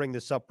wanted to bring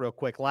this up real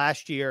quick.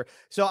 Last year,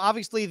 so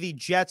obviously the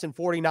Jets and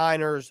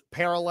 49ers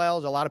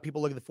parallels. A lot of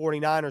people look at the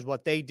 49ers,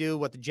 what they do,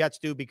 what the Jets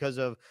do because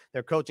of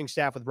their coaching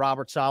staff with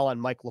Robert Saleh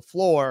and Mike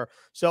LaFleur.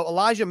 So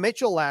Elijah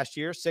Mitchell last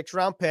year,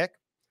 6th-round pick.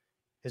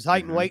 His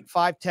height and weight,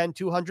 5'10",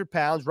 200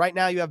 pounds. Right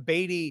now you have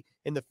Beatty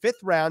in the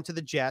 5th round to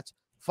the Jets,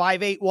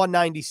 5'8",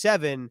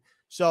 197.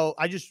 So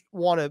I just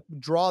want to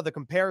draw the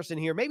comparison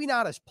here, maybe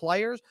not as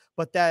players,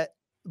 but that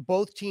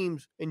both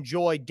teams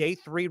enjoy day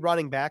 3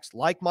 running backs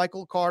like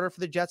Michael Carter for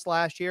the Jets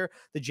last year.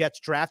 The Jets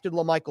drafted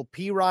LaMichael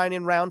Pirine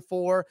in round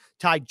 4.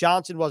 Ty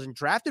Johnson wasn't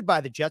drafted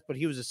by the Jets, but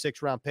he was a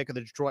 6th-round pick of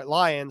the Detroit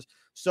Lions.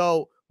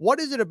 So what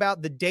is it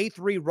about the day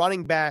 3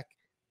 running back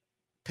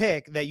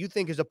pick that you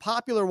think is a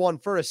popular one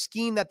for a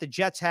scheme that the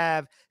Jets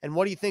have? And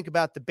what do you think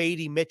about the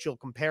Beatty-Mitchell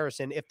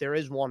comparison, if there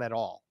is one at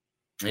all?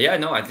 Yeah,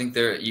 no, I think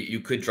you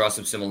could draw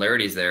some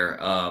similarities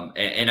there.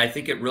 And I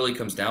think it really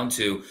comes down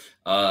to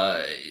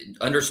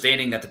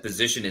understanding that the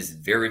position is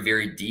very,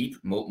 very deep,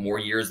 more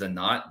years than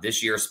not,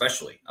 this year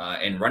especially.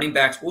 And running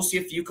backs, we'll see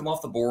a few come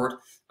off the board,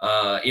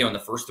 in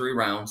the first 3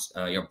 rounds,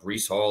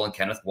 Breece Hall and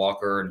Kenneth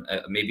Walker and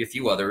maybe a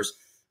few others.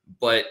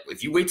 But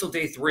if you wait till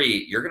day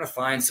 3, you're going to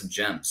find some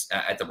gems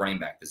at the running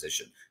back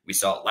position. We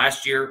saw it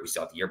last year. We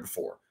saw it the year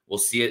before. We'll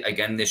see it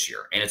again this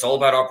year. And it's all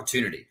about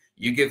opportunity.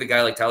 You give a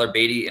guy like Tyler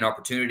Beatty an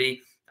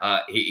opportunity,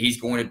 he's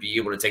going to be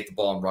able to take the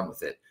ball and run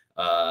with it,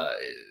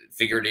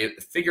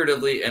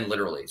 figuratively and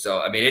literally.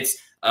 So, I mean,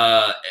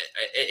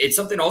 it's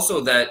something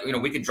also that,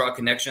 we could draw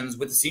connections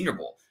with the Senior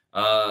Bowl.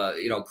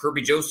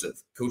 Kirby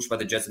Joseph, coached by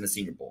the Jets in the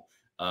Senior Bowl,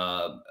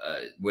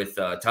 with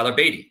Tyler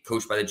Beatty,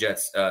 coached by the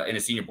Jets in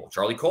the Senior Bowl.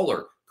 Charlie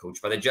Kohler,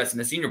 coached by the Jets in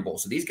the Senior Bowl.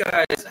 So these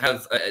guys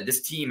have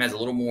this team has a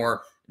little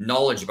more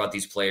knowledge about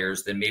these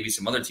players than maybe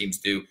some other teams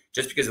do,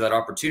 just because of that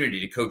opportunity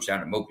to coach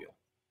down at Mobile.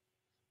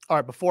 All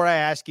right, before I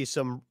ask you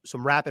some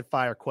rapid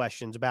fire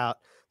questions about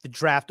the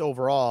draft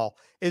overall,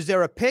 is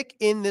there a pick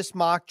in this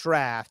mock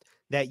draft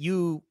that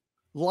you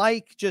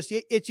like? Just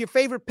it's your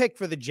favorite pick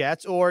for the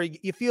Jets, or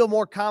you feel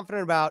more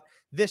confident about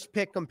this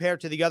pick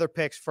compared to the other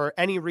picks for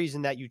any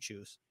reason that you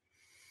choose?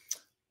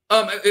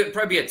 It'd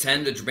probably be at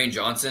 10 to Jermaine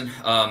Johnson.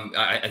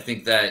 I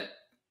think that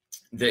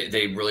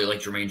they really like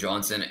Jermaine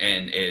Johnson,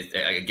 and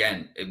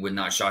it would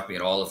not shock me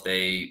at all if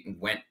they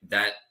went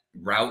that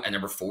route at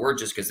number 4,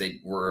 just because they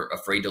were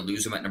afraid to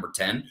lose him at number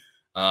 10.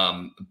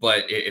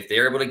 But if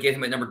they're able to get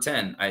him at number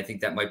 10, I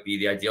think that might be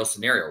the ideal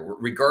scenario,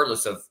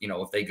 regardless of,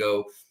 if they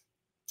go,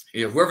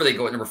 whoever they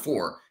go at number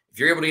 4, if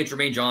you're able to get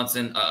Jermaine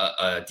Johnson,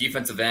 a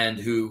defensive end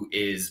who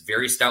is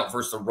very stout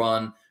versus the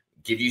run,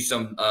 give you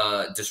some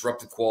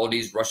disruptive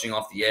qualities, rushing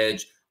off the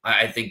edge,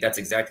 I think that's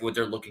exactly what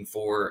they're looking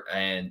for.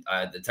 And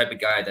the type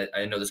of guy that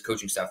I know this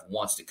coaching staff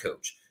wants to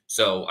coach.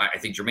 So I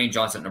think Jermaine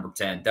Johnson at number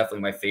 10, definitely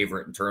my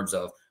favorite in terms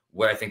of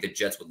what I think the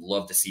Jets would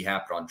love to see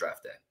happen on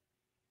draft day.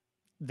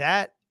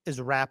 That is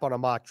a wrap on a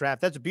mock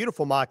draft. That's a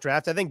beautiful mock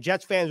draft. I think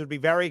Jets fans would be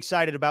very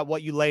excited about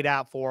what you laid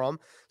out for them.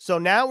 So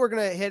now we're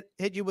going to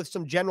hit you with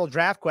some general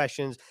draft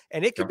questions,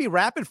 and it could be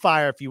rapid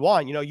fire if you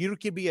want. You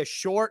could be a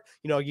short,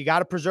 you got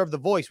to preserve the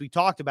voice. We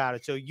talked about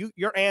it. So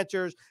your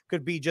answers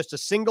could be just a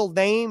single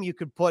name. You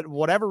could put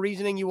whatever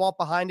reasoning you want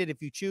behind it if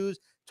you choose.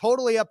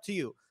 Totally up to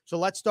you. So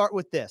let's start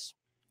with this.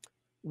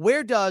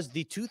 Where does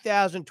the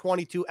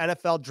 2022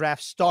 NFL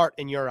draft start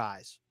in your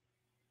eyes?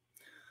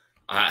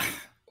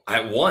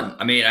 At 1.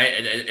 I mean,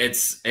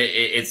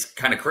 it's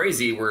kind of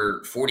crazy.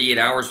 We're 48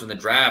 hours from the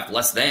draft,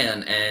 less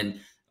than,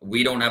 and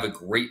we don't have a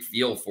great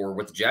feel for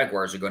what the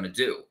Jaguars are going to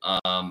do.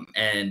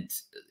 And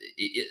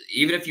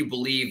even if you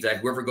believe that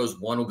whoever goes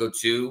 1 will go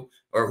 2,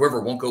 or whoever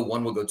won't go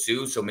 1 will go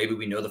 2, so maybe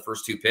we know the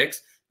first 2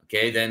 picks,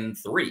 okay, then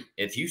 3.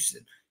 If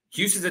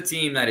Houston's a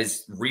team that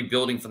is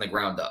rebuilding from the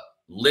ground up.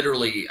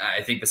 Literally,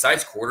 I think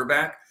besides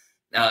quarterback,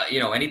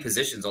 any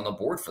positions on the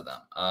board for them.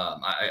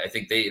 I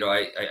think they,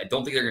 I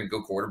don't think they're going to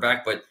go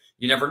quarterback, but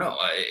you never know.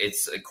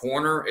 It's a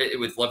corner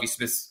with Lovie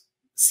Smith's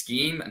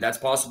scheme, and that's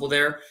possible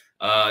there.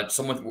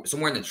 Somewhere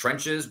in the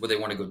trenches where they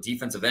want to go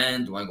defensive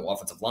end, want to go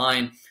offensive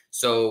line.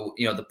 So,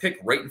 the pick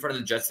right in front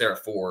of the Jets there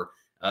at 4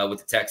 with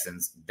the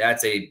Texans,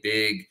 that's a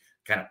big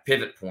kind of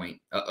pivot point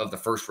of the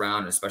first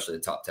round, especially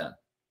the top 10.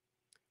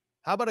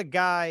 How about a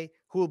guy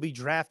who will be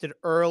drafted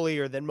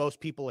earlier than most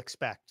people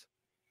expect?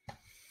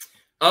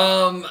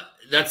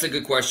 That's a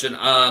good question.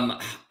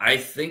 I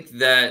think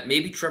that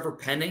maybe Trevor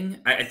Penning.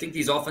 I think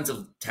these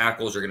offensive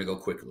tackles are going to go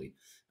quickly.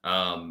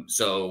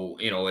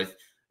 If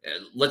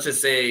let's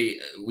just say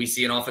we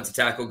see an offensive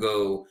tackle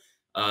go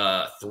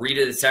 3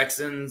 to the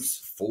Texans,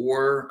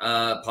 4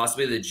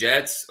 possibly the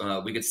Jets.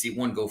 We could see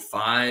one go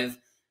 5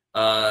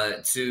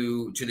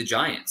 to the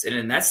Giants. And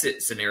in that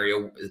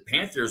scenario, the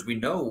Panthers, we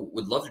know,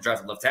 would love to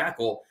draft a left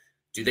tackle.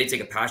 Do they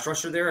take a pass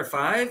rusher there at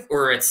 5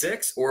 or at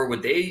 6, or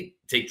would they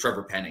take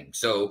Trevor Penning?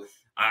 So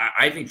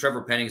I think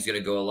Trevor Penning is going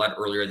to go a lot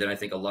earlier than I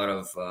think a lot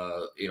of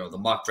the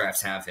mock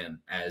drafts have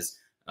him as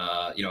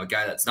a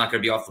guy that's not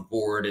going to be off the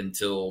board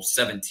until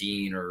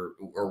 17 or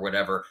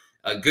whatever.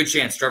 A good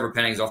chance Trevor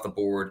Penning's off the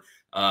board.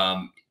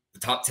 The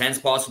top 10 is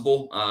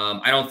possible.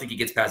 I don't think he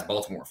gets past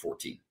Baltimore at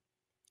 14.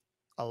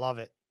 I love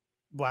it.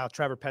 Wow,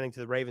 Trevor Penning to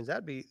the Ravens.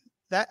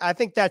 I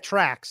think that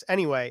tracks.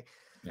 Anyway,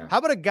 yeah. How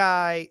about a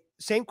guy,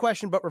 same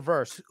question but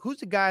reverse. Who's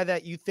the guy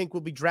that you think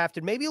will be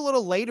drafted maybe a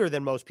little later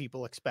than most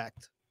people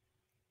expect?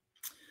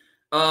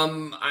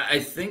 I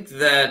think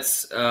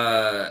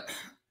that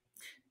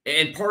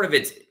and part of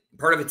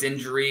it's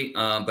injury,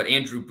 but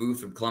Andrew Booth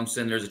from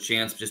Clemson, there's a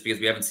chance just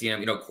because we haven't seen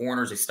him,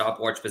 corner's a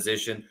stopwatch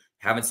position,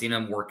 haven't seen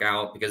him work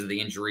out because of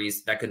the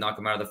injuries. That could knock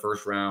him out of the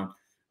first round.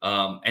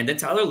 And then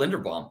Tyler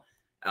Linderbaum.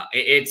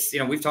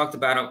 We've talked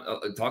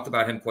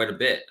about him quite a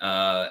bit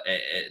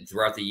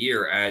throughout the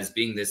year as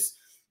being this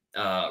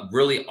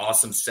really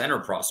awesome center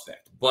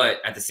prospect.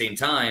 But at the same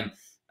time,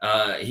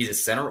 he's a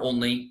center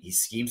only. He's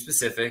scheme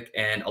specific,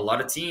 and a lot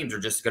of teams are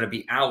just going to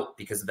be out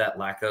because of that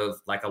lack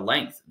of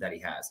length that he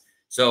has.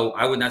 So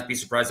I would not be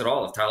surprised at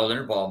all if Tyler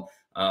Linderbaum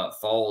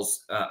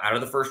falls out of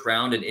the first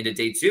round and into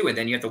day 2, and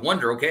then you have to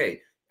wonder,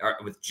 okay,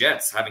 with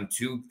Jets having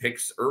 2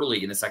 picks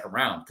early in the second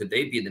round, could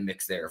they be in the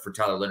mix there for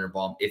Tyler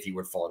Linderbaum if he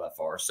would fall that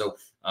far? So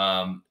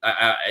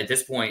at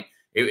this point,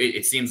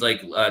 it seems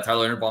like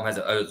Tyler Linderbaum has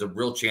a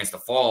real chance to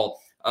fall.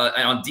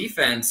 And on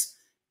defense,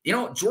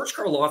 George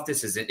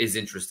Karlaftis is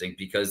interesting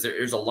because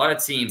there's a lot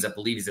of teams that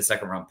believe he's a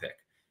second round pick.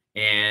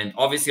 And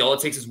obviously all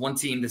it takes is one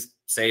team to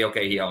say,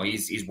 okay,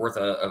 he's worth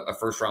a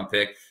first round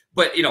pick.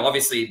 But,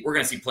 obviously we're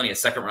going to see plenty of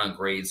second round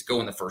grades go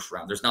in the first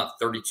round. There's not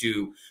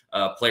 32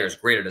 players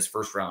graded as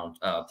first round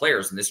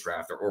players in this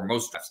draft or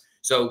most drafts.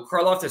 So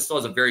Karlaftis still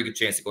has a very good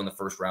chance to go in the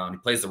first round. He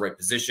plays the right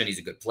position. He's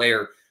a good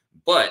player.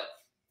 But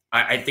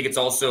I think it's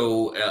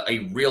also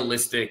a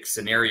realistic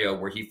scenario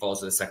where he falls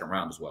to the second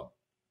round as well.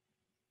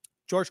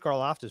 George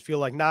Karlaftis, feel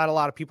like not a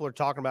lot of people are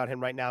talking about him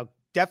right now.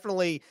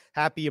 Definitely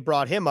happy you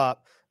brought him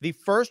up. The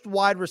first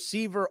wide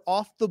receiver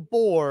off the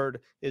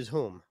board is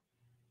whom?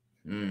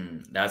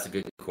 That's a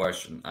good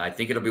question. I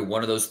think it'll be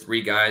one of those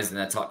 3 guys in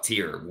that top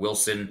tier: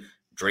 Wilson,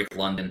 Drake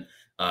London,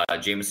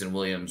 Jameson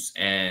Williams,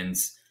 and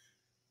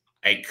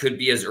it could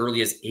be as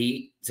early as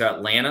 8 to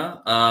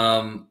Atlanta.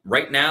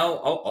 Right now,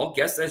 I'll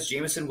guess that's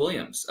Jameson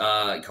Williams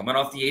coming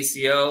off the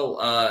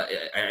ACL.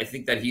 I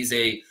think that he's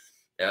the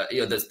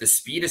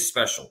speed is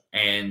special,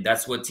 and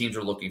that's what teams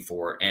are looking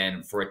for.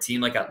 And for a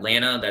team like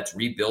Atlanta that's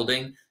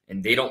rebuilding,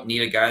 and they don't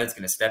need a guy that's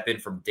going to step in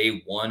from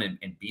day 1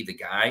 and be the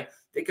guy,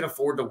 they can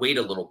afford to wait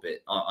a little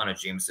bit on a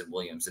Jameson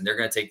Williams, and they're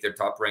going to take their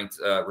top-ranked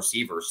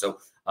receiver. So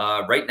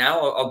right now,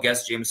 I'll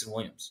guess Jameson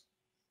Williams.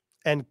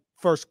 And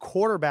first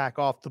quarterback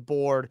off the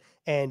board,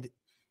 and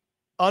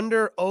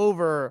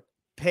over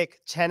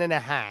pick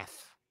 10.5.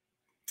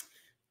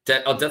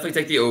 I'll definitely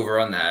take the over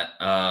on that.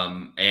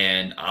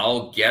 And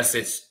I'll guess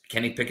it's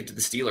Kenny Pickett to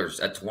the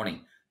Steelers at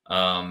 20.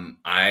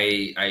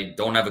 I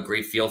don't have a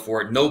great feel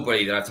for it.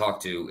 Nobody that I've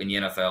talked to in the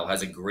NFL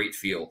has a great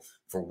feel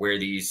for where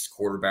these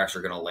quarterbacks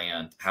are going to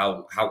land.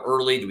 How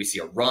early do we see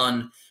a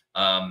run?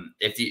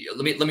 Let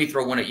me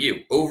throw one at you.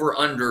 Over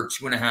under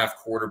 2.5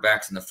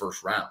 quarterbacks in the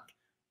first round.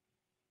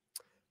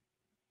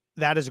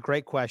 That is a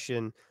great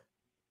question.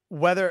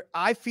 Whether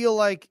I feel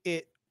like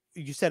it,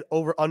 you said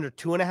over under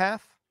 2.5.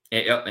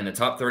 Yep, in the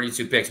top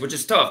 32 picks, which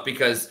is tough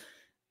because,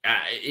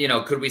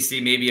 could we see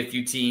maybe a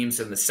few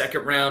teams in the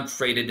second round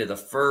trade into the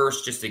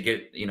first just to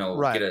get,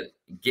 right,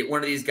 get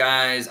one of these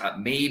guys?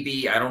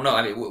 Maybe, I don't know.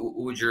 I mean, what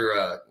would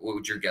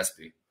your guess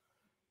be?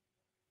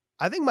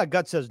 I think my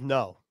gut says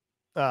no.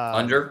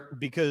 Under?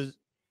 Because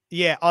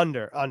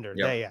under.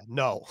 Yep. Yeah,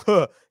 no.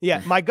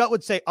 Yeah, my gut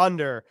would say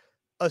under.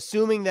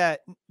 assuming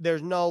that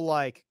there's no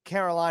like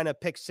Carolina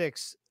pick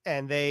 6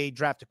 and they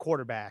draft a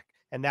quarterback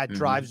and that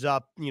drives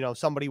up,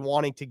 somebody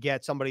wanting to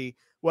get somebody,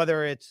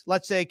 whether it's,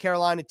 let's say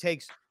Carolina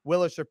takes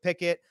Willis or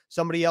Pickett,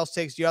 somebody else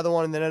takes the other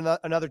one. And then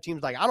another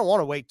team's like, I don't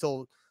want to wait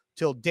till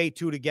day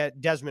 2 to get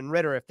Desmond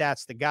Ridder if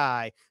that's the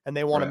guy, and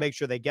they want to make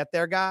sure they get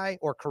their guy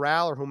or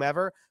Corral or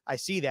whomever. I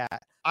see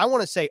that. I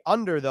want to say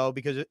under, though,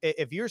 because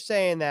if you're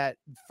saying that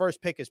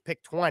first pick is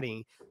pick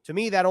 20, to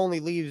me that only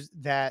leaves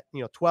that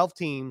 12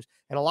 teams,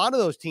 and a lot of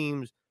those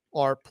teams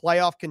are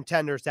playoff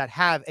contenders that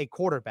have a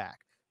quarterback.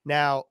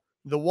 Now,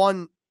 the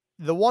one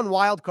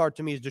wild card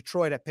to me is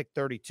Detroit at pick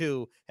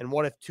 32, and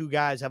what if 2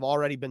 guys have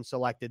already been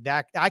selected?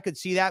 That I could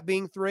see that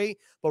being 3,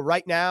 but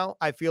right now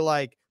I feel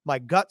like my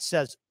gut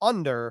says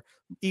under,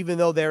 even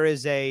though there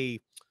is a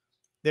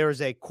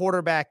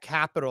quarterback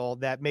capital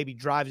that maybe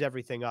drives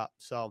everything up.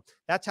 So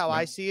that's how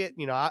I see it.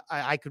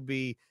 I could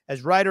be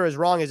as right or as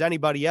wrong as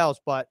anybody else,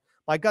 but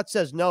my gut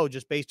says no,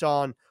 just based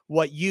on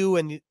what you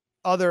and the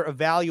other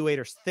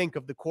evaluators think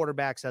of the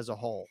quarterbacks as a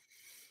whole.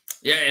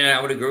 Yeah, and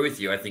I would agree with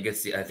you. I think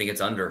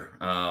it's under.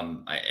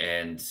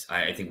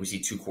 I think we see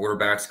 2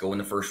 quarterbacks go in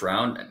the first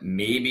round.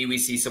 Maybe we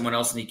see someone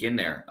else sneak in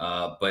there.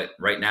 But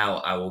right now,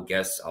 I will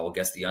guess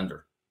the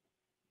under.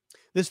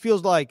 This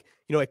feels like,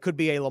 it could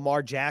be a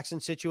Lamar Jackson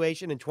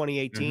situation in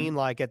 2018,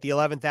 like at the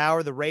 11th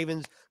hour, the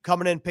Ravens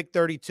coming in pick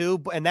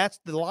 32, and that's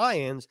the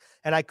Lions.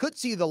 And I could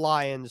see the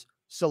Lions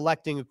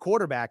selecting a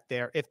quarterback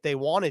there if they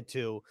wanted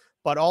to,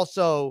 but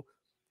also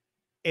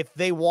if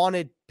they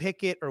wanted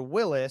Pickett or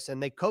Willis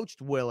and they coached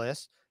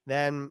Willis,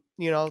 then,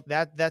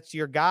 that's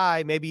your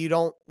guy. Maybe you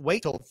don't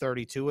wait till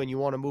 32 and you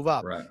want to move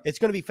up. Right. It's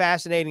going to be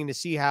fascinating to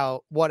see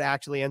what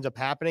actually ends up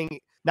happening,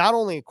 not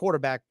only a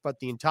quarterback,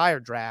 but the entire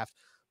draft.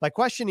 My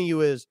question to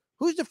you is,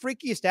 who's the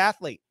freakiest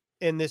athlete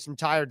in this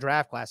entire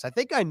draft class? I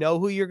think I know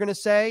who you're going to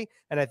say,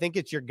 and I think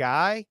it's your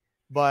guy,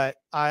 but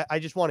I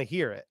just want to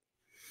hear it.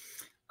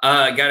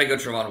 I got to go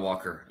Travon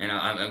Walker, and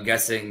I'm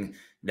guessing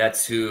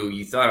that's who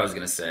you thought I was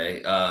going to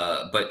say.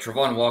 But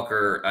Travon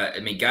Walker,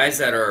 guys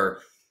that are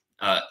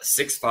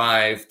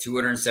 6'5",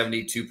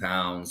 272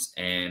 pounds,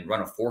 and run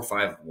a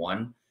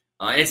 4.51.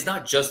 And it's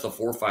not just the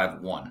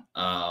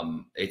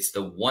 4.51. It's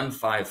the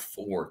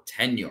 1.54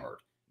 10-yard.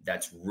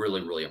 That's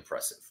really, really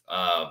impressive.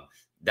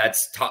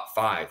 That's top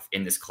 5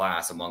 in this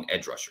class among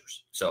edge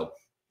rushers. So,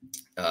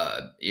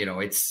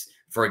 it's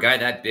for a guy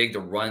that big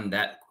to run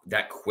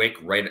that quick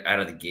right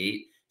out of the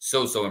gate.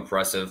 So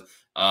impressive.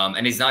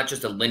 And he's not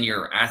just a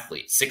linear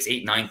athlete.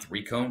 6'8",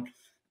 9'3" cone.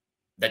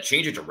 That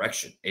change of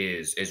direction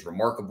is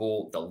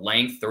remarkable. The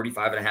length,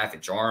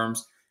 35.5-inch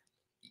arms.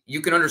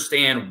 You can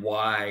understand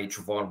why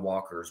Travon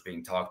Walker is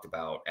being talked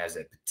about as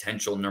a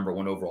potential number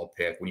 1 overall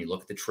pick when you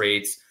look at the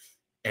traits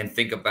and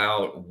think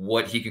about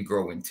what he can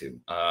grow into.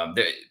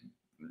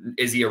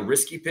 Is he a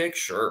risky pick?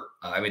 Sure.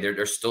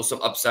 There's still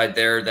some upside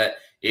there that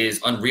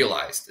is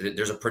unrealized.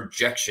 There's a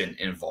projection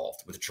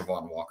involved with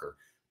Travon Walker.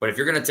 But if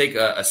you're going to take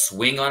a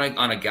swing on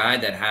a guy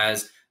that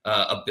has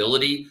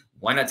ability,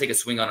 why not take a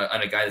swing on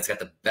a guy that's got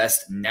the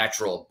best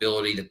natural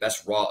ability, the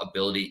best raw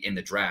ability in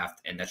the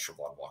draft, and that's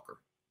Travon Walker.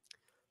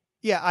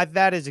 Yeah,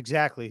 that is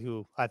exactly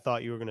who I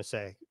thought you were going to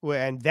say.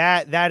 And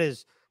that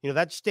is,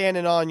 that's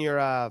standing on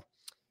your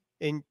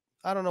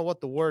I don't know what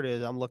the word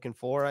is I'm looking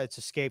for. It's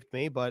escaped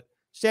me, but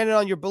standing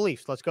on your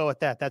beliefs. Let's go with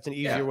that. That's an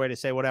easier way to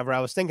say whatever I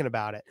was thinking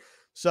about it.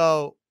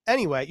 So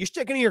anyway, you're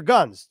sticking to your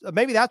guns.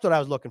 Maybe that's what I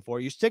was looking for.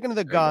 You're sticking to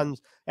the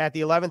guns at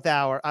the 11th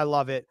hour. I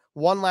love it.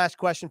 One last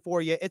question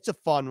for you. It's a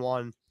fun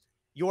one.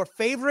 Your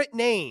favorite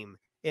name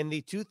in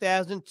the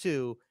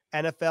 2002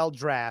 NFL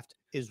draft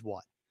is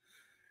what?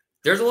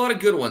 There's a lot of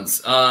good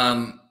ones.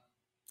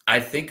 I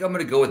think I'm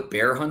going to go with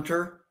Bear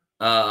Hunter,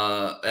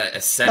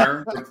 a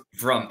center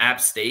from App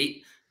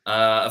State.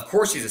 Of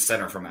course, he's a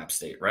center from App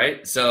State,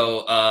 right?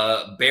 So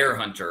Bear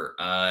Hunter.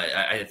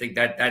 I think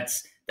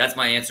that's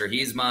my answer.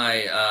 He's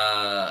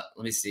my.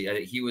 Let me see. I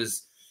think he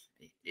was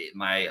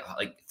my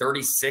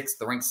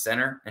 36th ranked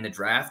center in the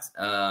draft.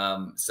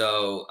 That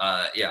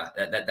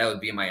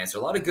would be my answer.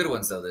 A lot of good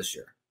ones though this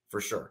year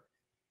for sure.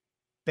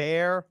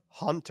 Bear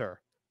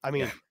Hunter.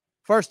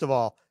 First of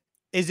all,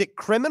 is it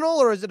criminal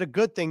or is it a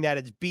good thing that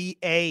it's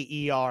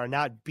BAER,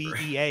 not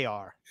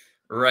BEAR?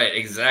 Right,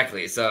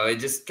 exactly. So it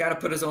just got to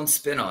put his own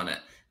spin on it,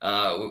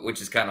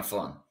 which is kind of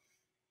fun.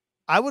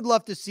 I would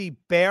love to see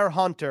Bear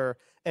Hunter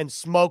and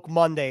Smoke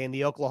Monday in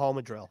the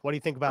Oklahoma drill. What do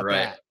you think about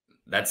that?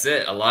 That's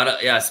it. A lot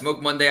of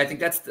Smoke Monday. I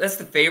think that's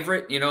the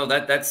favorite.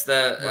 That's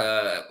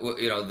the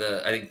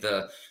I think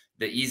the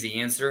easy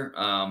answer.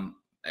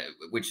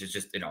 Which is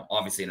just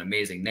obviously an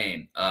amazing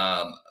name.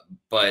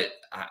 But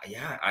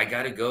I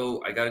gotta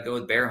go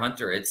with Bear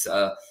Hunter. It's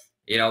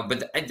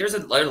but there's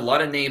a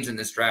lot of names in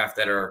this draft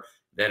that are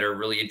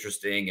really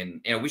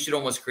interesting, and we should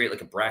almost create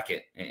like a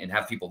bracket and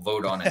have people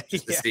vote on it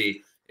just to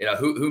see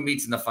who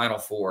meets in the final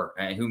 4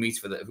 and who meets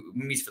for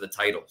the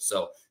title.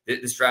 So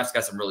this draft's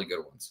got some really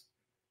good ones.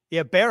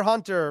 Yeah, Bear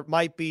Hunter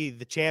might be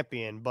the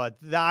champion, but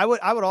I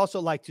would also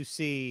like to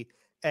see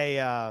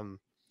a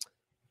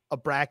a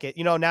bracket.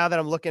 You know, now that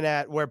I'm looking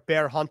at where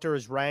Bear Hunter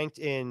is ranked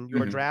in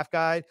your draft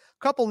guide,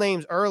 a couple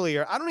names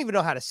earlier. I don't even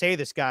know how to say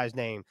this guy's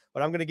name,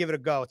 but I'm going to give it a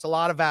go. It's a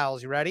lot of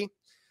vowels. You ready?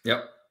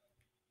 Yep.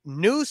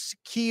 Noose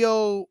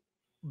Keo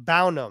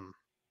Bounham.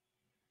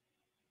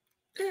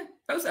 Yeah,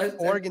 that was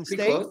Oregon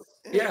pretty State. close.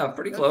 Yeah,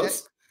 pretty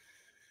close. Okay.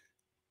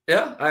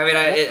 Yeah, I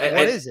mean,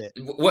 what is it?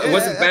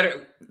 Wasn't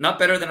better, not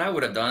better than I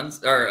would have done,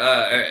 or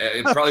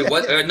it probably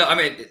was. No, I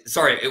mean,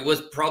 sorry, it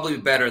was probably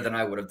better than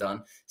I would have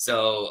done.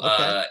 So,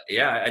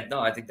 yeah,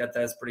 I think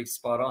that's pretty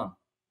spot on.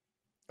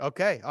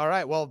 Okay, all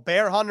right. Well,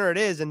 Bear Hunter it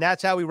is, and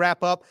that's how we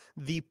wrap up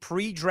the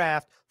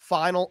pre-draft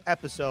final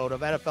episode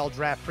of NFL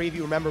Draft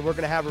Preview. Remember, we're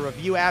going to have a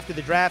review after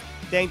the draft.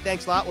 Dane,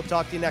 thanks a lot. We'll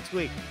talk to you next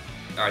week.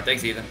 All right,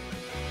 thanks, Ethan.